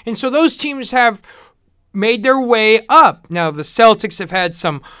Horford, and so those teams have made their way up. Now, the Celtics have had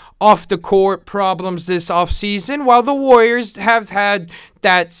some off-the-court problems this offseason, while the Warriors have had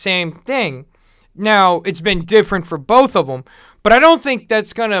that same thing. Now, it's been different for both of them, but I don't think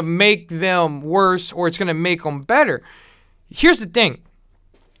that's going to make them worse or it's going to make them better. Here's the thing.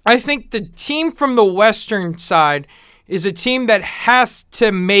 I think the team from the Western side is a team that has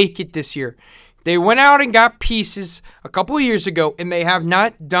to make it this year. They went out and got pieces a couple of years ago, and they have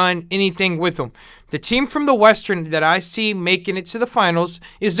not done anything with them. The team from the Western that I see making it to the finals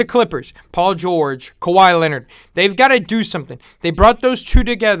is the Clippers. Paul George, Kawhi Leonard. They've got to do something. They brought those two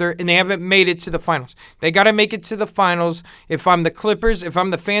together, and they haven't made it to the finals. They got to make it to the finals. If I'm the Clippers, if I'm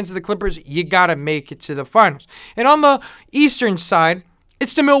the fans of the Clippers, you got to make it to the finals. And on the Eastern side,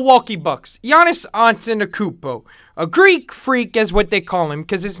 it's the Milwaukee Bucks. Giannis Antetokounmpo, a Greek freak is what they call him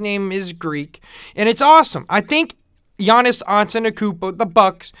because his name is Greek, and it's awesome. I think Giannis Antetokounmpo, the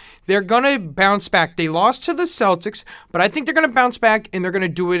Bucks, they're going to bounce back. They lost to the Celtics, but I think they're going to bounce back, and they're going to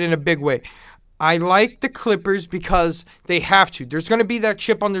do it in a big way. I like the Clippers because they have to. There's going to be that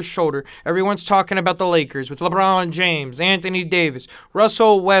chip on their shoulder. Everyone's talking about the Lakers with LeBron James, Anthony Davis,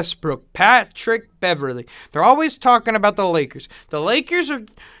 Russell Westbrook, Patrick Beverly. They're always talking about the Lakers. The Lakers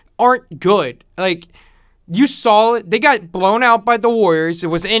aren't good. Like, you saw it. They got blown out by the Warriors.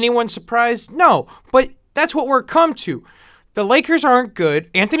 Was anyone surprised? No. But that's what we're come to. The Lakers aren't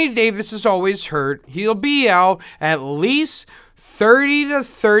good. Anthony Davis is always hurt. He'll be out at least 30 to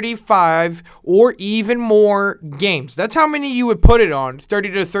 35 or even more games. That's how many you would put it on,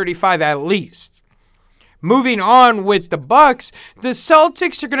 30 to 35 at least. Moving on with the Bucks, the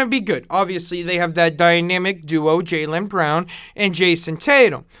Celtics are going to be good. Obviously, they have that dynamic duo, Jaylen Brown and Jason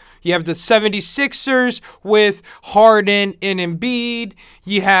Tatum. You have the 76ers with Harden and Embiid.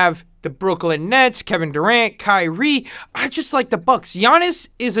 You have the Brooklyn Nets, Kevin Durant, Kyrie. I just like the Bucks. Giannis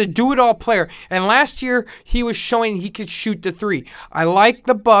is a do-it-all player, and last year he was showing he could shoot the three. I like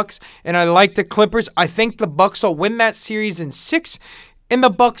the Bucks, and I like the Clippers. I think the Bucks will win that series in 6, and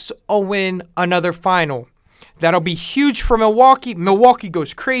the Bucks will win another final. That'll be huge for Milwaukee. Milwaukee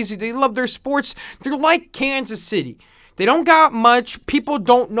goes crazy. They love their sports. They're like Kansas City. They don't got much. People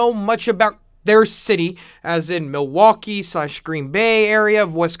don't know much about their city, as in Milwaukee/Green Bay area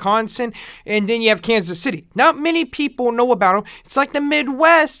of Wisconsin, and then you have Kansas City. Not many people know about them. It's like the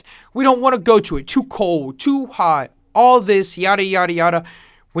Midwest. We don't want to go to it. Too cold, too hot, all this, yada, yada, yada.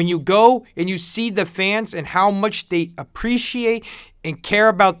 When you go and you see the fans and how much they appreciate and care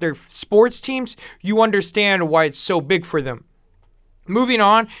about their sports teams, you understand why it's so big for them. Moving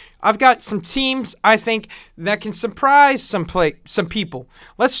on, I've got some teams I think that can surprise some people.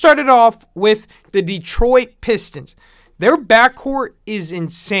 Let's start it off with the Detroit Pistons. Their backcourt is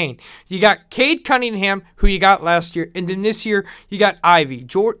insane. You got Cade Cunningham, who you got last year, and then this year you got Ivy.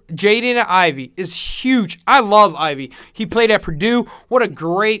 Jaden Ivey is huge. I love Ivy. He played at Purdue. What a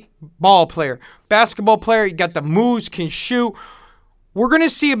great ball player. Basketball player. You got the moves, can shoot. we're going to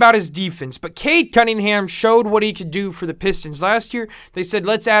see about his defense. But Cade Cunningham showed what he could do for the Pistons last year. They said,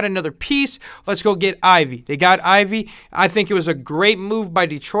 let's add another piece. Let's go get Ivy. They got Ivy. I think it was a great move by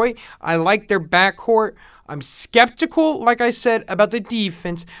Detroit. I like their backcourt. I'm skeptical, like I said, about the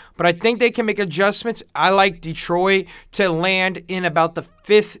defense, but I think they can make adjustments. I like Detroit to land in about the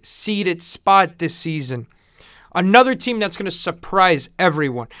 5th seeded spot this season. Another team that's going to surprise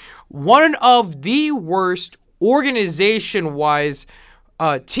everyone. One of the worst organization-wise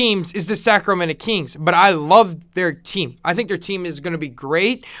teams is the Sacramento Kings, but I love their team. I think their team is going to be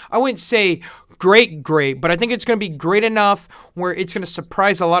great. I wouldn't say great, but I think it's going to be great enough where it's going to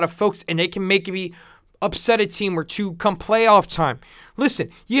surprise a lot of folks, and they can maybe upset a team or two come playoff time. Listen,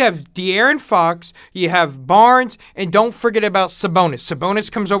 you have De'Aaron Fox, you have Barnes, and don't forget about Sabonis.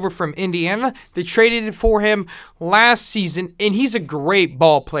 Sabonis comes over from Indiana. They traded for him last season, and he's a great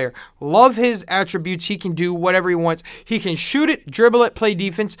ball player. Love his attributes. He can do whatever he wants. He can shoot it, dribble it, play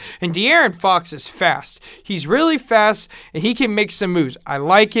defense, and De'Aaron Fox is fast. He's really fast, and he can make some moves. I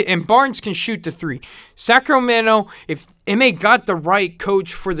like it, and Barnes can shoot the three. Sacramento, if Ime got the right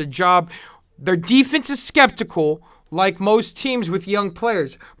coach for the job, their defense is skeptical, like most teams with young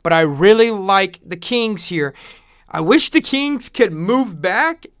players, but I really like the Kings here. I wish the Kings could move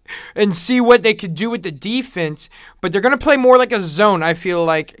back and see what they could do with the defense, but they're going to play more like a zone, I feel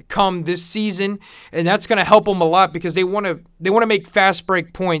like, come this season, and that's going to help them a lot because they want to make fast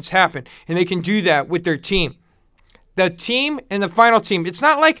break points happen, and they can do that with their team. The team and the final team, it's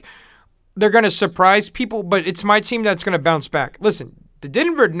not like they're going to surprise people, but it's my team that's going to bounce back. Listen, the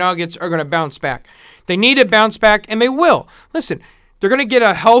Denver Nuggets are going to bounce back. They need to bounce back, and they will. Listen, they're going to get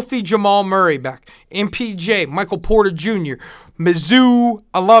a healthy Jamal Murray back. MPJ, Michael Porter Jr., Mizzou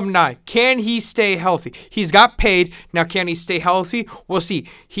alumni. Can he stay healthy? He's got paid. Now, can he stay healthy? We'll see.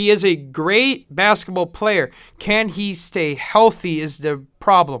 He is a great basketball player. Can he stay healthy is the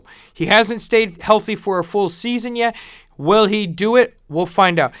problem. He hasn't stayed healthy for a full season yet. Will he do it? We'll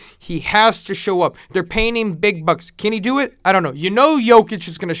find out. He has to show up. They're paying him big bucks. Can he do it? I don't know. You know Jokic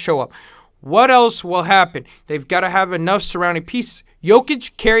is going to show up. What else will happen? They've got to have enough surrounding pieces.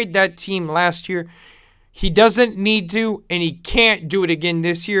 Jokic carried that team last year. He doesn't need to, and he can't do it again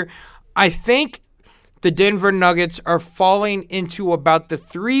this year. I think the Denver Nuggets are falling into about the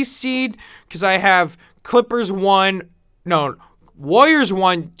 3 seed because I have Warriors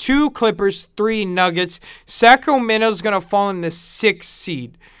 1, 2 Clippers, 3 Nuggets. Sacramento's going to fall in the 6th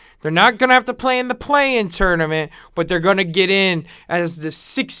seed. They're not going to have to play in the play-in tournament, but they're going to get in as the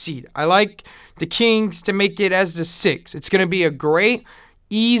 6th seed. I like the Kings to make it as the 6th. It's going to be a great,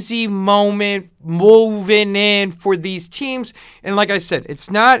 easy moment moving in for these teams. And like I said, it's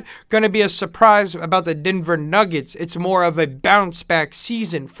not going to be a surprise about the Denver Nuggets. It's more of a bounce-back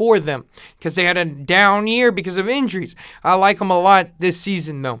season for them because they had a down year because of injuries. I like them a lot this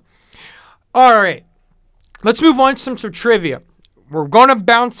season, though. All right, let's move on to some trivia. We're going to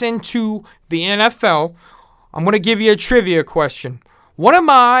bounce into the NFL. I'm going to give you a trivia question. One of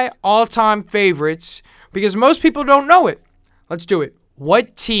my all-time favorites, because most people don't know it. Let's do it.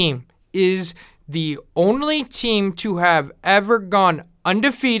 What team is the only team to have ever gone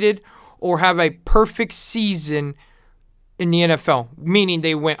undefeated or have a perfect season in the NFL? Meaning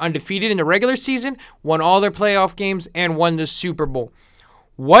they went undefeated in the regular season, won all their playoff games, and won the Super Bowl.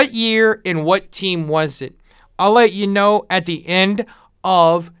 What year and what team was it? I'll let you know at the end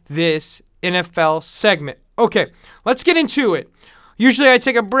of this NFL segment. Okay, let's get into it. Usually I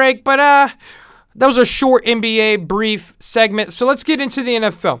take a break, but that was a short NBA brief segment, so let's get into the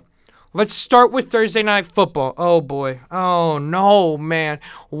NFL. Let's start with Thursday Night Football. Oh, boy. Oh, no, man.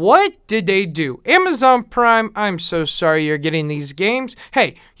 What did they do? Amazon Prime, I'm so sorry you're getting these games.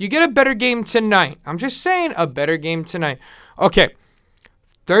 Hey, you get a better game tonight. I'm just saying, a better game tonight. Okay.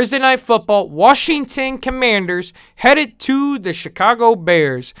 Thursday Night Football, Washington Commanders headed to the Chicago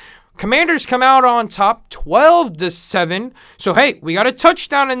Bears. Commanders come out on top 12-7. So, hey, we got a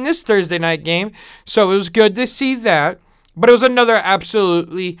touchdown in this Thursday night game. So, it was good to see that. But it was another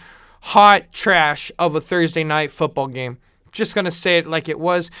absolutely hot trash of a Thursday night football game. Just going to say it like it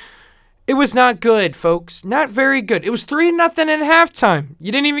was. It was not good, folks. Not very good. It was 3-0 at halftime.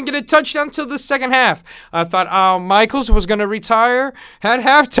 You didn't even get a touchdown until the second half. I thought Al Michaels was going to retire at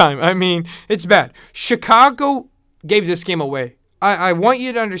halftime. I mean, it's bad. Chicago gave this game away. I want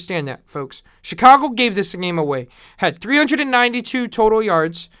you to understand that, folks. Chicago gave this game away. Had 392 total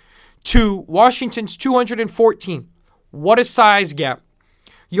yards to Washington's 214. What a size gap.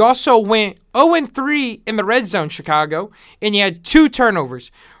 You also went 0-3 in the red zone, Chicago, and you had 2 turnovers.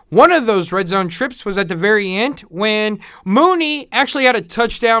 One of those red zone trips was at the very end when Mooney actually had a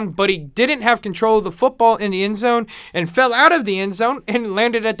touchdown, but he didn't have control of the football in the end zone and fell out of the end zone and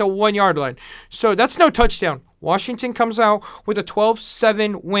landed at the 1 yard line. So that's no touchdown. Washington comes out with a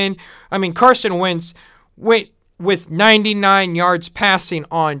 12-7 win. Carson Wentz went with 99 yards passing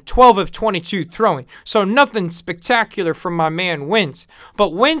on 12 of 22 throwing. So nothing spectacular from my man Wentz.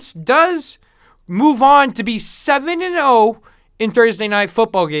 But Wentz does move on to be 7-0 in Thursday night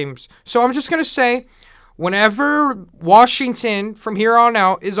football games. So I'm just going to say, whenever Washington from here on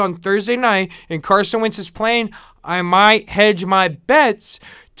out is on Thursday night and Carson Wentz is playing, I might hedge my bets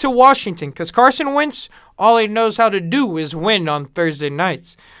to Washington because Carson Wentz, all he knows how to do is win on Thursday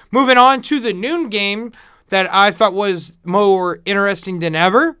nights. Moving on to the noon game that I thought was more interesting than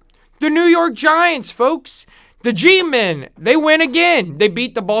ever. The New York Giants, folks. The G-Men, they win again. They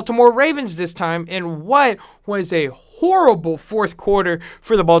beat the Baltimore Ravens this time in what was a horrible fourth quarter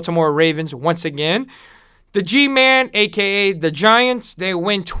for the Baltimore Ravens once again. The G-Man, a.k.a. the Giants, they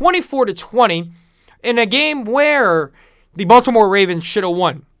win 24-20 in a game where the Baltimore Ravens should have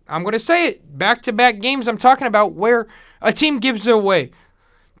won. I'm going to say it. Back-to-back games I'm talking about where a team gives it away.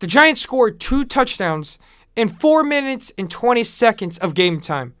 The Giants scored 2 touchdowns in 4 minutes and 20 seconds of game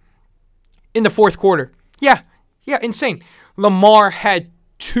time in the fourth quarter. Yeah, insane. Lamar had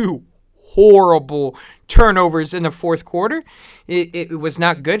 2 horrible turnovers in the fourth quarter. It was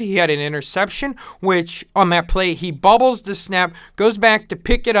not good. He had an interception, which on that play, he bobbles the snap, goes back to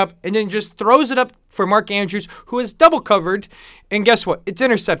pick it up, and then just throws it up for Mark Andrews, who is double covered. And guess what? It's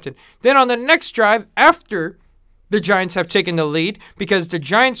intercepted. Then on the next drive, after the Giants have taken the lead, because the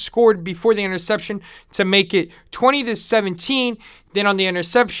Giants scored before the interception to make it 20-17. Then on the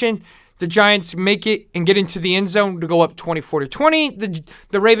interception, the Giants make it and get into the end zone to go up 24-20.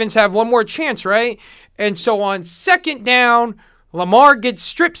 The Ravens have one more chance, right? And so on second down, Lamar gets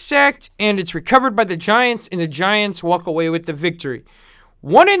strip sacked and it's recovered by the Giants, and the Giants walk away with the victory.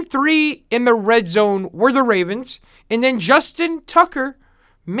 1-3 in the red zone were the Ravens, and then Justin Tucker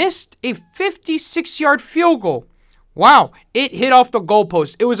missed a 56-yard field goal. Wow, it hit off the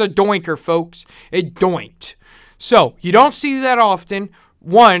goalpost. It was a doinker, folks. It doinked. So you don't see that often.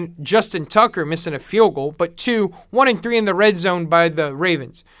 1, Justin Tucker missing a field goal, but 2, 1-3 in the red zone by the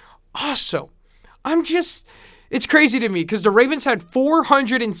Ravens. Also, it's crazy to me because the Ravens had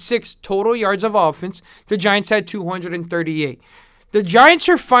 406 total yards of offense. The Giants had 238. The Giants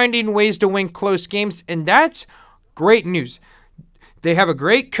are finding ways to win close games, and that's great news. They have a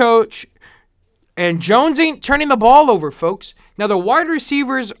great coach, and Jones ain't turning the ball over, folks. Now, the wide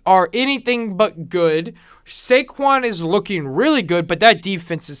receivers are anything but good. Saquon is looking really good, but that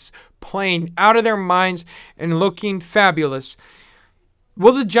defense is playing out of their minds and looking fabulous.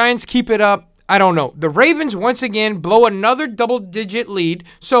 Will the Giants keep it up? I don't know. The Ravens, once again, blow another double-digit lead.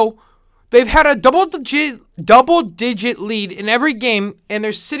 So they've had a double-digit lead in every game, and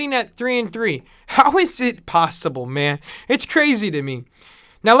they're sitting at 3-3. How is it possible, man? It's crazy to me.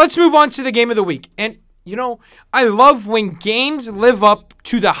 Now let's move on to the game of the week. And, I love when games live up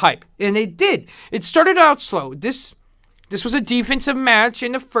to the hype. And they did. It started out slow. This was a defensive match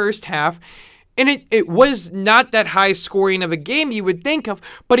in the first half. And it was not that high scoring of a game you would think of,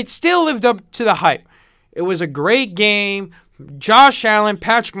 but it still lived up to the hype. It was a great game. Josh Allen,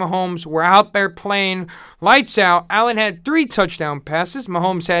 Patrick Mahomes were out there playing lights out. Allen had 3 touchdown passes.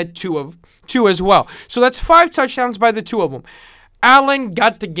 Mahomes had 2 as well. So that's 5 touchdowns by the 2 of them. Allen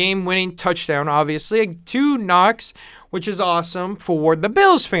got the game-winning touchdown, obviously. 2 knocks, which is awesome for the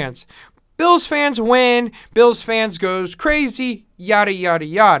Bills fans. Bills fans win. Bills fans goes crazy. Yada, yada,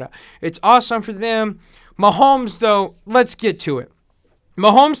 yada. It's awesome for them. Mahomes, though, let's get to it.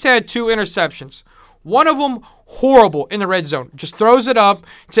 Mahomes had 2 interceptions. One of them horrible in the red zone. Just throws it up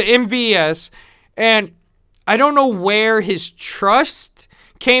to MVS. And I don't know where his trust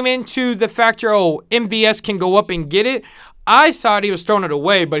came into the factor, MVS can go up and get it. I thought he was throwing it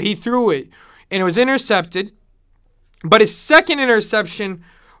away, but he threw it, and it was intercepted. But his second interception,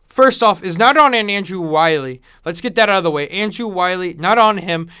 first off, is not on Andrew Wiley. Let's get that out of the way. Andrew Wiley, not on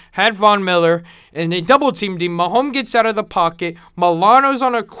him, had Von Miller, and they double-teamed him. Mahomes gets out of the pocket. Milano's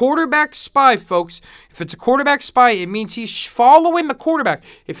on a quarterback spy, folks. If it's a quarterback spy, it means he's following the quarterback.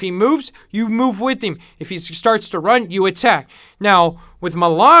 If he moves, you move with him. If he starts to run, you attack. Now, with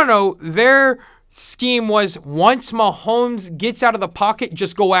Milano, their scheme was once Mahomes gets out of the pocket,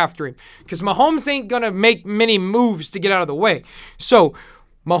 just go after him. Because Mahomes ain't going to make many moves to get out of the way. So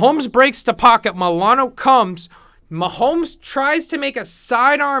Mahomes breaks the pocket. Milano comes. Mahomes tries to make a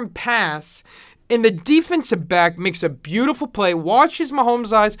sidearm pass. And the defensive back makes a beautiful play. Watches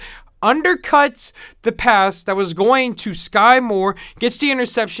Mahomes' eyes. undercuts the pass that was going to Sky Moore, gets the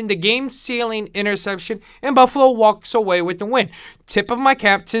interception, the game-sealing interception, and Buffalo walks away with the win. Tip of my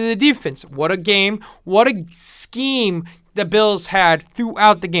cap to the defense. What a game. What a scheme the Bills had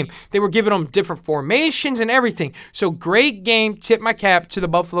throughout the game. They were giving them different formations and everything. So great game. Tip my cap to the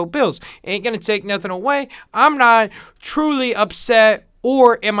Buffalo Bills. Ain't going to take nothing away. I'm not truly upset,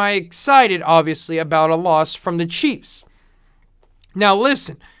 or am I excited, obviously, about a loss from the Chiefs. Now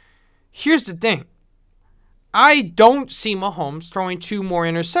listen, here's the thing. I don't see Mahomes throwing 2 more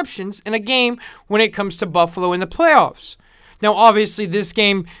interceptions in a game when it comes to Buffalo in the playoffs. Now, obviously, this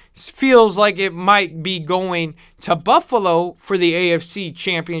game feels like it might be going to Buffalo for the AFC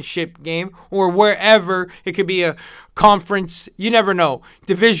Championship game or wherever. It could be a conference. You never know.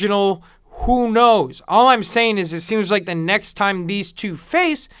 Divisional. Who knows? All I'm saying is it seems like the next time these two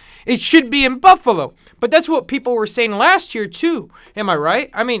face, it should be in Buffalo. But that's what people were saying last year, too. Am I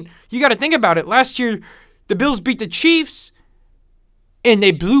right? I mean, you got to think about it. Last year, the Bills beat the Chiefs, and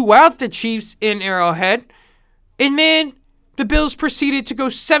they blew out the Chiefs in Arrowhead. And then the Bills proceeded to go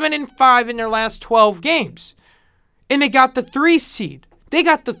 7-5 in their last 12 games. And they got the 3 seed. They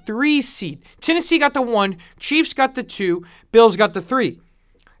got the 3 seed. Tennessee got the 1. Chiefs got the 2. Bills got the 3.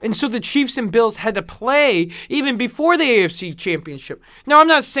 And so the Chiefs and Bills had to play even before the AFC Championship. Now, I'm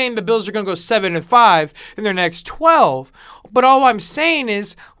not saying the Bills are going to go 7-5 in their next 12. But all I'm saying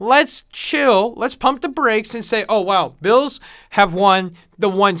is let's chill. Let's pump the brakes and say, oh, wow, Bills have won the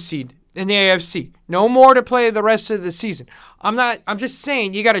 1 seed in the AFC. No more to play the rest of the season. I'm just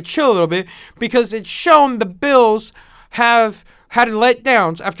saying you got to chill a little bit because it's shown the Bills have had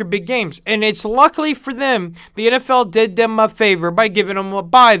letdowns after big games. And it's luckily for them, the NFL did them a favor by giving them a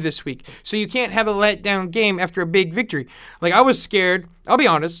bye this week. So you can't have a letdown game after a big victory. Like, I was scared. I'll be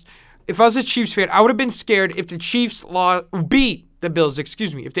honest. If I was a Chiefs fan, I would have been scared if the Chiefs beat the Bills,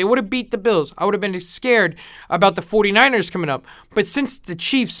 If they would have beat the Bills, I would have been scared about the 49ers coming up. But since the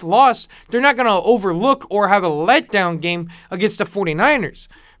Chiefs lost, they're not going to overlook or have a letdown game against the 49ers.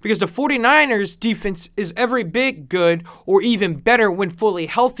 Because the 49ers defense is every bit good or even better when fully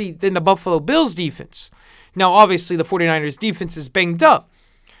healthy than the Buffalo Bills defense. Now, obviously, the 49ers defense is banged up.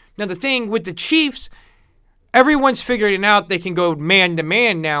 Now, the thing with the Chiefs, everyone's figuring out they can go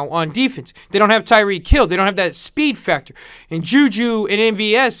man-to-man now on defense. They don't have Tyreek Hill. They don't have that speed factor. And Juju and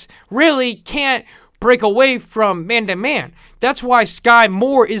MVS really can't break away from man-to-man. That's why Sky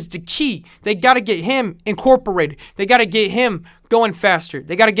Moore is the key. They got to get him incorporated. They got to get him going faster.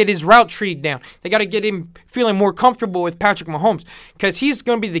 They got to get his route tree down. They got to get him feeling more comfortable with Patrick Mahomes because he's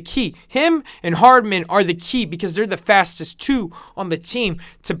going to be the key. Him and Hardman are the key because they're the fastest 2 on the team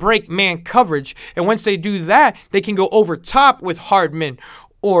to break man coverage. And once they do that, they can go over top with Hardman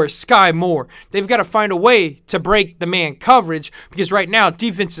or Sky Moore. They've got to find a way to break the man coverage because right now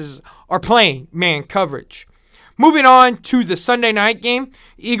defenses are playing man coverage. Moving on to the Sunday night game,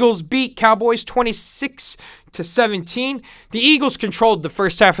 Eagles beat Cowboys 26-17. The Eagles controlled the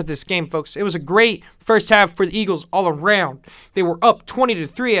first half of this game, folks. It was a great first half for the Eagles all around. They were up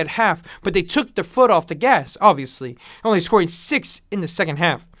 20-3 at half, but they took their foot off the gas, obviously, only scoring 6 in the second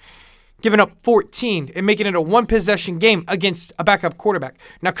half, giving up 14 and making it a one-possession game against a backup quarterback.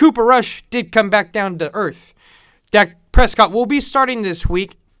 Now, Cooper Rush did come back down to earth. Dak Prescott will be starting this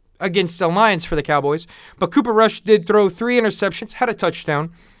week against the Lions for the Cowboys, but Cooper Rush did throw 3 interceptions, had a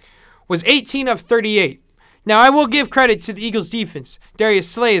touchdown, was 18 of 38. Now, I will give credit to the Eagles' defense. Darius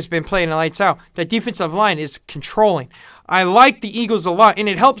Slay has been playing the lights out. That defensive line is controlling. I like the Eagles a lot, and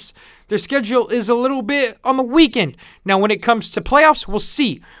it helps. Their schedule is a little bit on the weekend. Now, when it comes to playoffs, we'll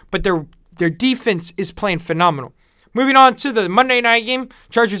see, but their defense is playing phenomenal. Moving on to the Monday night game,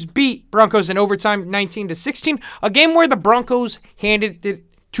 Chargers beat Broncos in overtime 19-16, a game where the Broncos handed it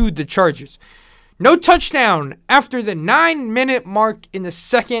to the Chargers. No touchdown after the 9-minute mark in the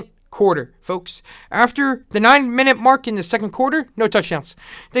second quarter, folks. After the 9-minute mark in the second quarter, no touchdowns.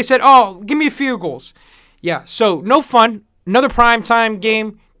 They said, oh, give me a field goals. Yeah, so no fun. Another primetime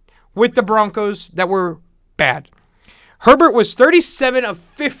game with the Broncos that were bad. Herbert was 37 of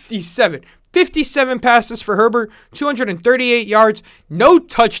 57. 57 passes for Herbert, 238 yards, no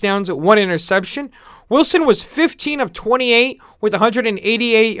touchdowns, 1 interception. Wilson was 15 of 28 with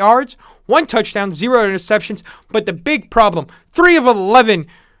 188 yards, 1 touchdown, 0 interceptions. But the big problem, 3 of 11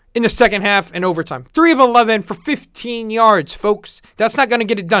 in the second half and overtime. 3 of 11 for 15 yards, folks. That's not going to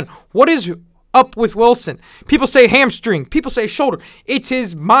get it done. What is up with Wilson? People say hamstring. People say shoulder. It's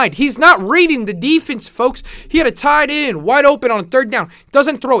his mind. He's not reading the defense, folks. He had a tight end wide open on 3rd down.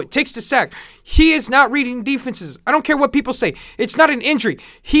 Doesn't throw it. Takes the sack. He is not reading defenses. I don't care what people say. It's not an injury.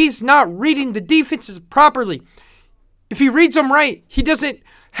 He's not reading the defenses properly. If he reads them right, he doesn't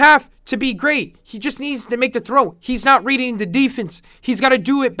have to be great. He just needs to make the throw. He's not reading the defense. He's got to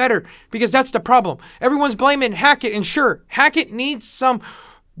do it better because that's the problem. Everyone's blaming Hackett, and sure, Hackett needs some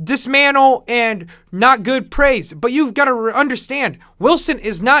dismantle and not good praise, but you've got to understand, Wilson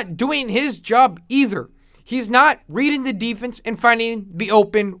is not doing his job either. He's not reading the defense and finding the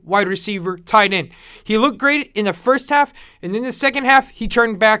open wide receiver tight end. He looked great in the first half, and then the second half, he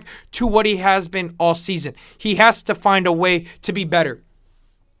turned back to what he has been all season. He has to find a way to be better.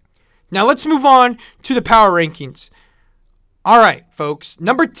 Now let's move on to the power rankings. All right, folks.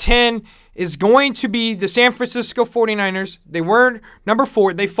 Number 10 is going to be the San Francisco 49ers. They were number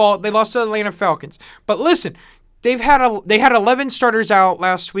 4. They lost to the Atlanta Falcons. But listen, they had 11 starters out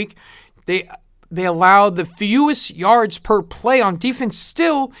last week. They allowed the fewest yards per play on defense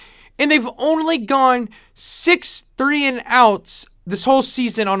still, and they've only gone 6 3-and-outs this whole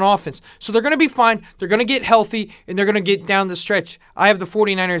season on offense. So they're going to be fine. They're going to get healthy, and they're going to get down the stretch. I have the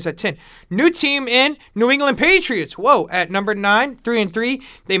 49ers at 10. New team in New England Patriots. Whoa, at number 9, 3-3.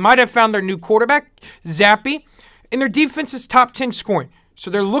 They might have found their new quarterback, Zappe, and their defense is top 10 scoring. So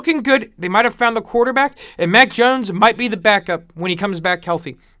they're looking good. They might have found the quarterback, and Mac Jones might be the backup when he comes back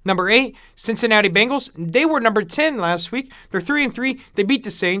healthy. Number 8, Cincinnati Bengals. They were number 10 last week. They're 3-3. They beat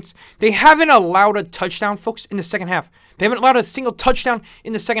the Saints. They haven't allowed a touchdown, folks, in the second half. They haven't allowed a single touchdown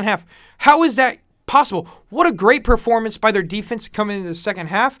in the second half. How is that possible? What a great performance by their defense coming into the second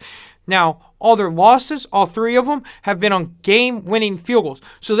half. Now, all their losses, all 3 of them, have been on game-winning field goals.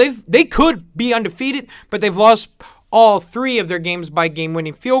 So they could be undefeated, but they've lost all 3 of their games by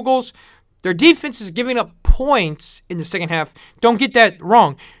game-winning field goals. Their defense is giving up points in the second half. Don't get that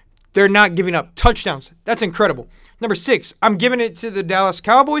wrong. They're not giving up touchdowns. That's incredible. Number 6, I'm giving it to the Dallas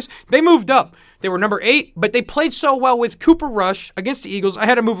Cowboys. They moved up. They were number 8, but they played so well with Cooper Rush against the Eagles, I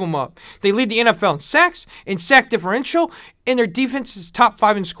had to move them up. They lead the NFL in sacks and sack differential, and their defense is top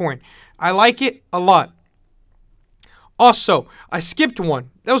 5 in scoring. I like it a lot. Also, I skipped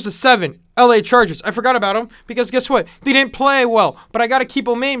one. That was the 7, LA Chargers. I forgot about them because guess what? They didn't play well, but I got to keep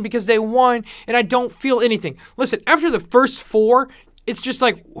them in because they won, and I don't feel anything. Listen, after the first 4, it's just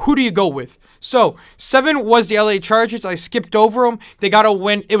like, who do you go with? So, 7 was the LA Chargers. I skipped over them. They got to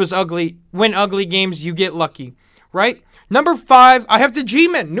win. It was ugly. Win ugly games, you get lucky, right? Number 5, I have the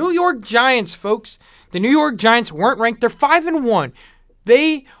G-Men, New York Giants, folks. The New York Giants weren't ranked. They're 5-1.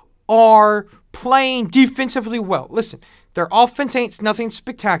 They are playing defensively well. Listen, their offense ain't nothing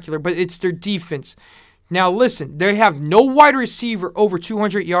spectacular, but it's their defense. Now, listen, they have no wide receiver over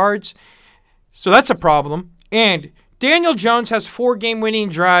 200 yards, so that's a problem. And Daniel Jones has 4 game-winning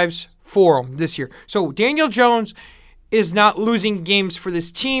drives for them this year. So Daniel Jones is not losing games for this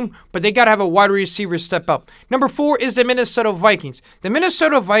team, but they got to have a wide receiver step up. Number 4 is the Minnesota Vikings. The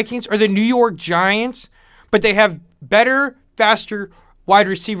Minnesota Vikings are the New York Giants, but they have better, faster wide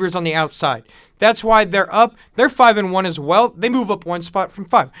receivers on the outside. That's why they're up. They're 5-1 as well. They move up 1 spot from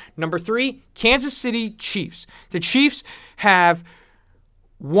 5. Number 3, Kansas City Chiefs. The Chiefs have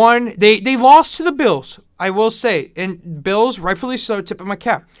won. They lost to the Bills, I will say. And Bills, rightfully so, tip of my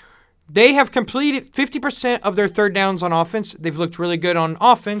cap. They have completed 50% of their third downs on offense. They've looked really good on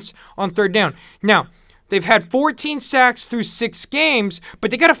offense on third down. Now, they've had 14 sacks through 6 games,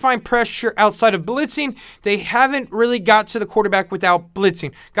 but they got to find pressure outside of blitzing. They haven't really got to the quarterback without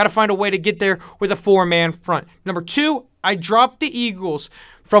blitzing. Got to find a way to get there with a 4-man front. Number 2, I dropped the Eagles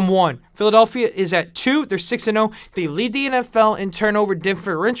from 1. Philadelphia is at 2. They're 6-0. They lead the NFL in turnover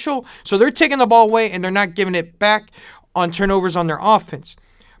differential, so they're taking the ball away and they're not giving it back on turnovers on their offense.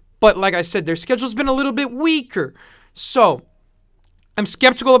 But like I said, their schedule's been a little bit weaker. So I'm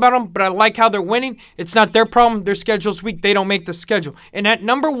skeptical about them, but I like how they're winning. It's not their problem. Their schedule's weak. They don't make the schedule. And at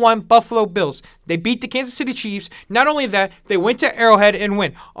number 1, Buffalo Bills. They beat the Kansas City Chiefs. Not only that, they went to Arrowhead and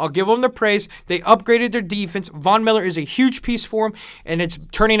win. I'll give them the praise. They upgraded their defense. Von Miller is a huge piece for them, and it's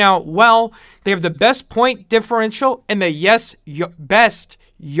turning out well. They have the best point differential and the best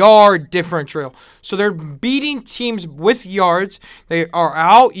yard differential. So they're beating teams with yards. They are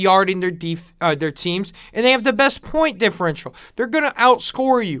out-yarding their teams, and they have the best point differential. They're going to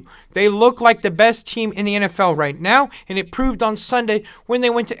outscore you. They look like the best team in the NFL right now, and it proved on Sunday when they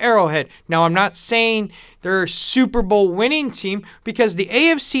went to Arrowhead. Now, I'm not saying they're a Super Bowl winning team because the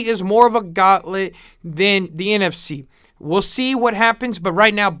AFC is more of a gauntlet than the NFC. We'll see what happens, but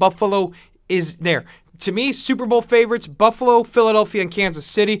right now Buffalo is there. To me, Super Bowl favorites, Buffalo, Philadelphia, and Kansas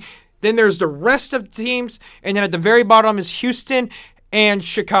City. Then there's the rest of the teams. And then at the very bottom is Houston and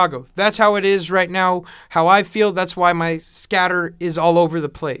Chicago. That's how it is right now, how I feel. That's why my scatter is all over the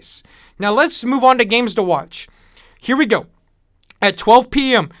place. Now let's move on to games to watch. Here we go. At 12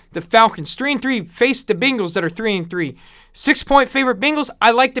 p.m., the Falcons, 3-3, face the Bengals that are 3-3. 6-point favorite Bengals.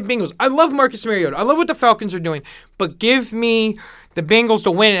 I like the Bengals. I love Marcus Mariota. I love what the Falcons are doing. But give me the Bengals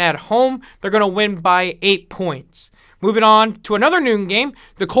to win at home. They're going to win by 8 points. Moving on to another noon game.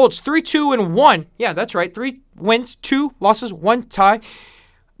 The Colts 3-2-1. Yeah, that's right. 3 wins, 2 losses, 1 tie.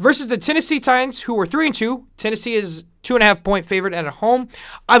 Versus the Tennessee Titans, who were 3-2. Tennessee is 2.5-point favorite at home.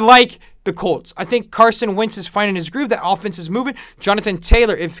 I like the Colts. I think Carson Wentz is finding his groove. That offense is moving. Jonathan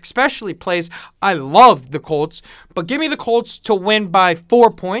Taylor, if especially plays, I love the Colts. But give me the Colts to win by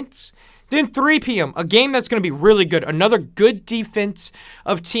 4 points. Then 3 p.m., a game that's going to be really good. Another good defense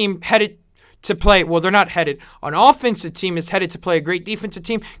of team headed to play. Well, they're not headed. An offensive team is headed to play a great defensive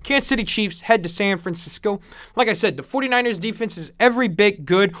team. Kansas City Chiefs head to San Francisco. Like I said, the 49ers defense is every bit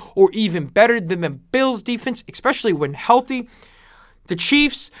good or even better than the Bills defense, especially when healthy. The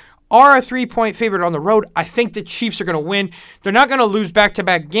Chiefs are a 3-point favorite on the road. I think the Chiefs are going to win. They're not going to lose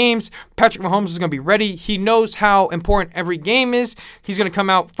back-to-back games. Patrick Mahomes is going to be ready. He knows how important every game is. He's going to come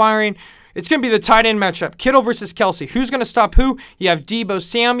out firing. It's going to be the tight end matchup. Kittle versus Kelsey. Who's going to stop who? You have Deebo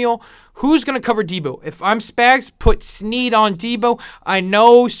Samuel. Who's going to cover Deebo? If I'm Spags, put Snead on Deebo. I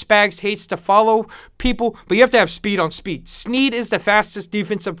know Spags hates to follow people, but you have to have speed on speed. Snead is the fastest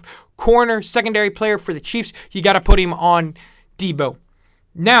defensive corner, secondary player for the Chiefs. You got to put him on Deebo.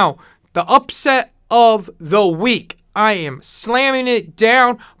 Now, the upset of the week. I am slamming it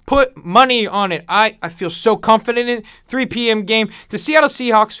down. Put money on it. I feel so confident in it. 3 p.m. game. The Seattle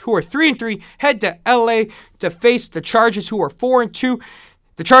Seahawks, who are 3-3, head to LA to face the Chargers, who are 4-2.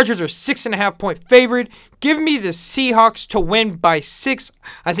 The Chargers are 6.5-point favorite. Give me the Seahawks to win by 6.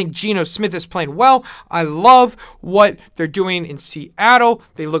 I think Geno Smith is playing well. I love what they're doing in Seattle.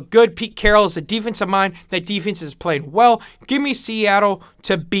 They look good. Pete Carroll is a defensive mind. That defense is playing well. Give me Seattle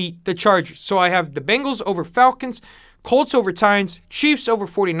to beat the Chargers. So I have the Bengals over Falcons, Colts over Titans, Chiefs over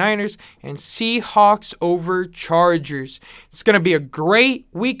 49ers, and Seahawks over Chargers. It's going to be a great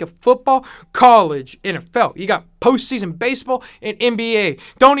week of football, college, NFL. You got postseason baseball and NBA.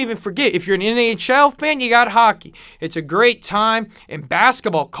 Don't even forget, if you're an NHL fan, you got hockey. It's a great time. And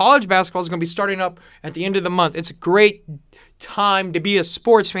basketball, college basketball is going to be starting up at the end of the month. It's a great time to be a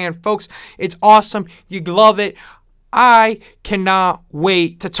sports fan, folks. It's awesome. You love it. I cannot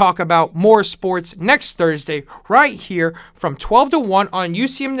wait to talk about more sports next Thursday right here from 12 to 1 on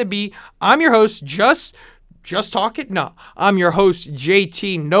UCM The Beat. I'm your host, Just Talking? No, I'm your host,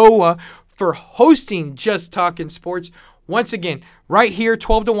 JT Noah, for hosting Just Talking Sports. Once again, right here,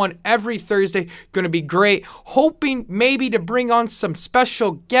 12 to 1 every Thursday. Going to be great. Hoping maybe to bring on some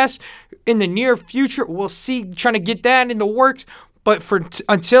special guests in the near future. We'll see, trying to get that in the works. But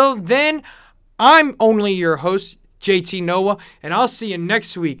until then, I'm only your host, JT Noah, and I'll see you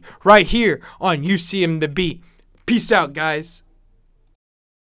next week right here on UCM The Beat. Peace out, guys.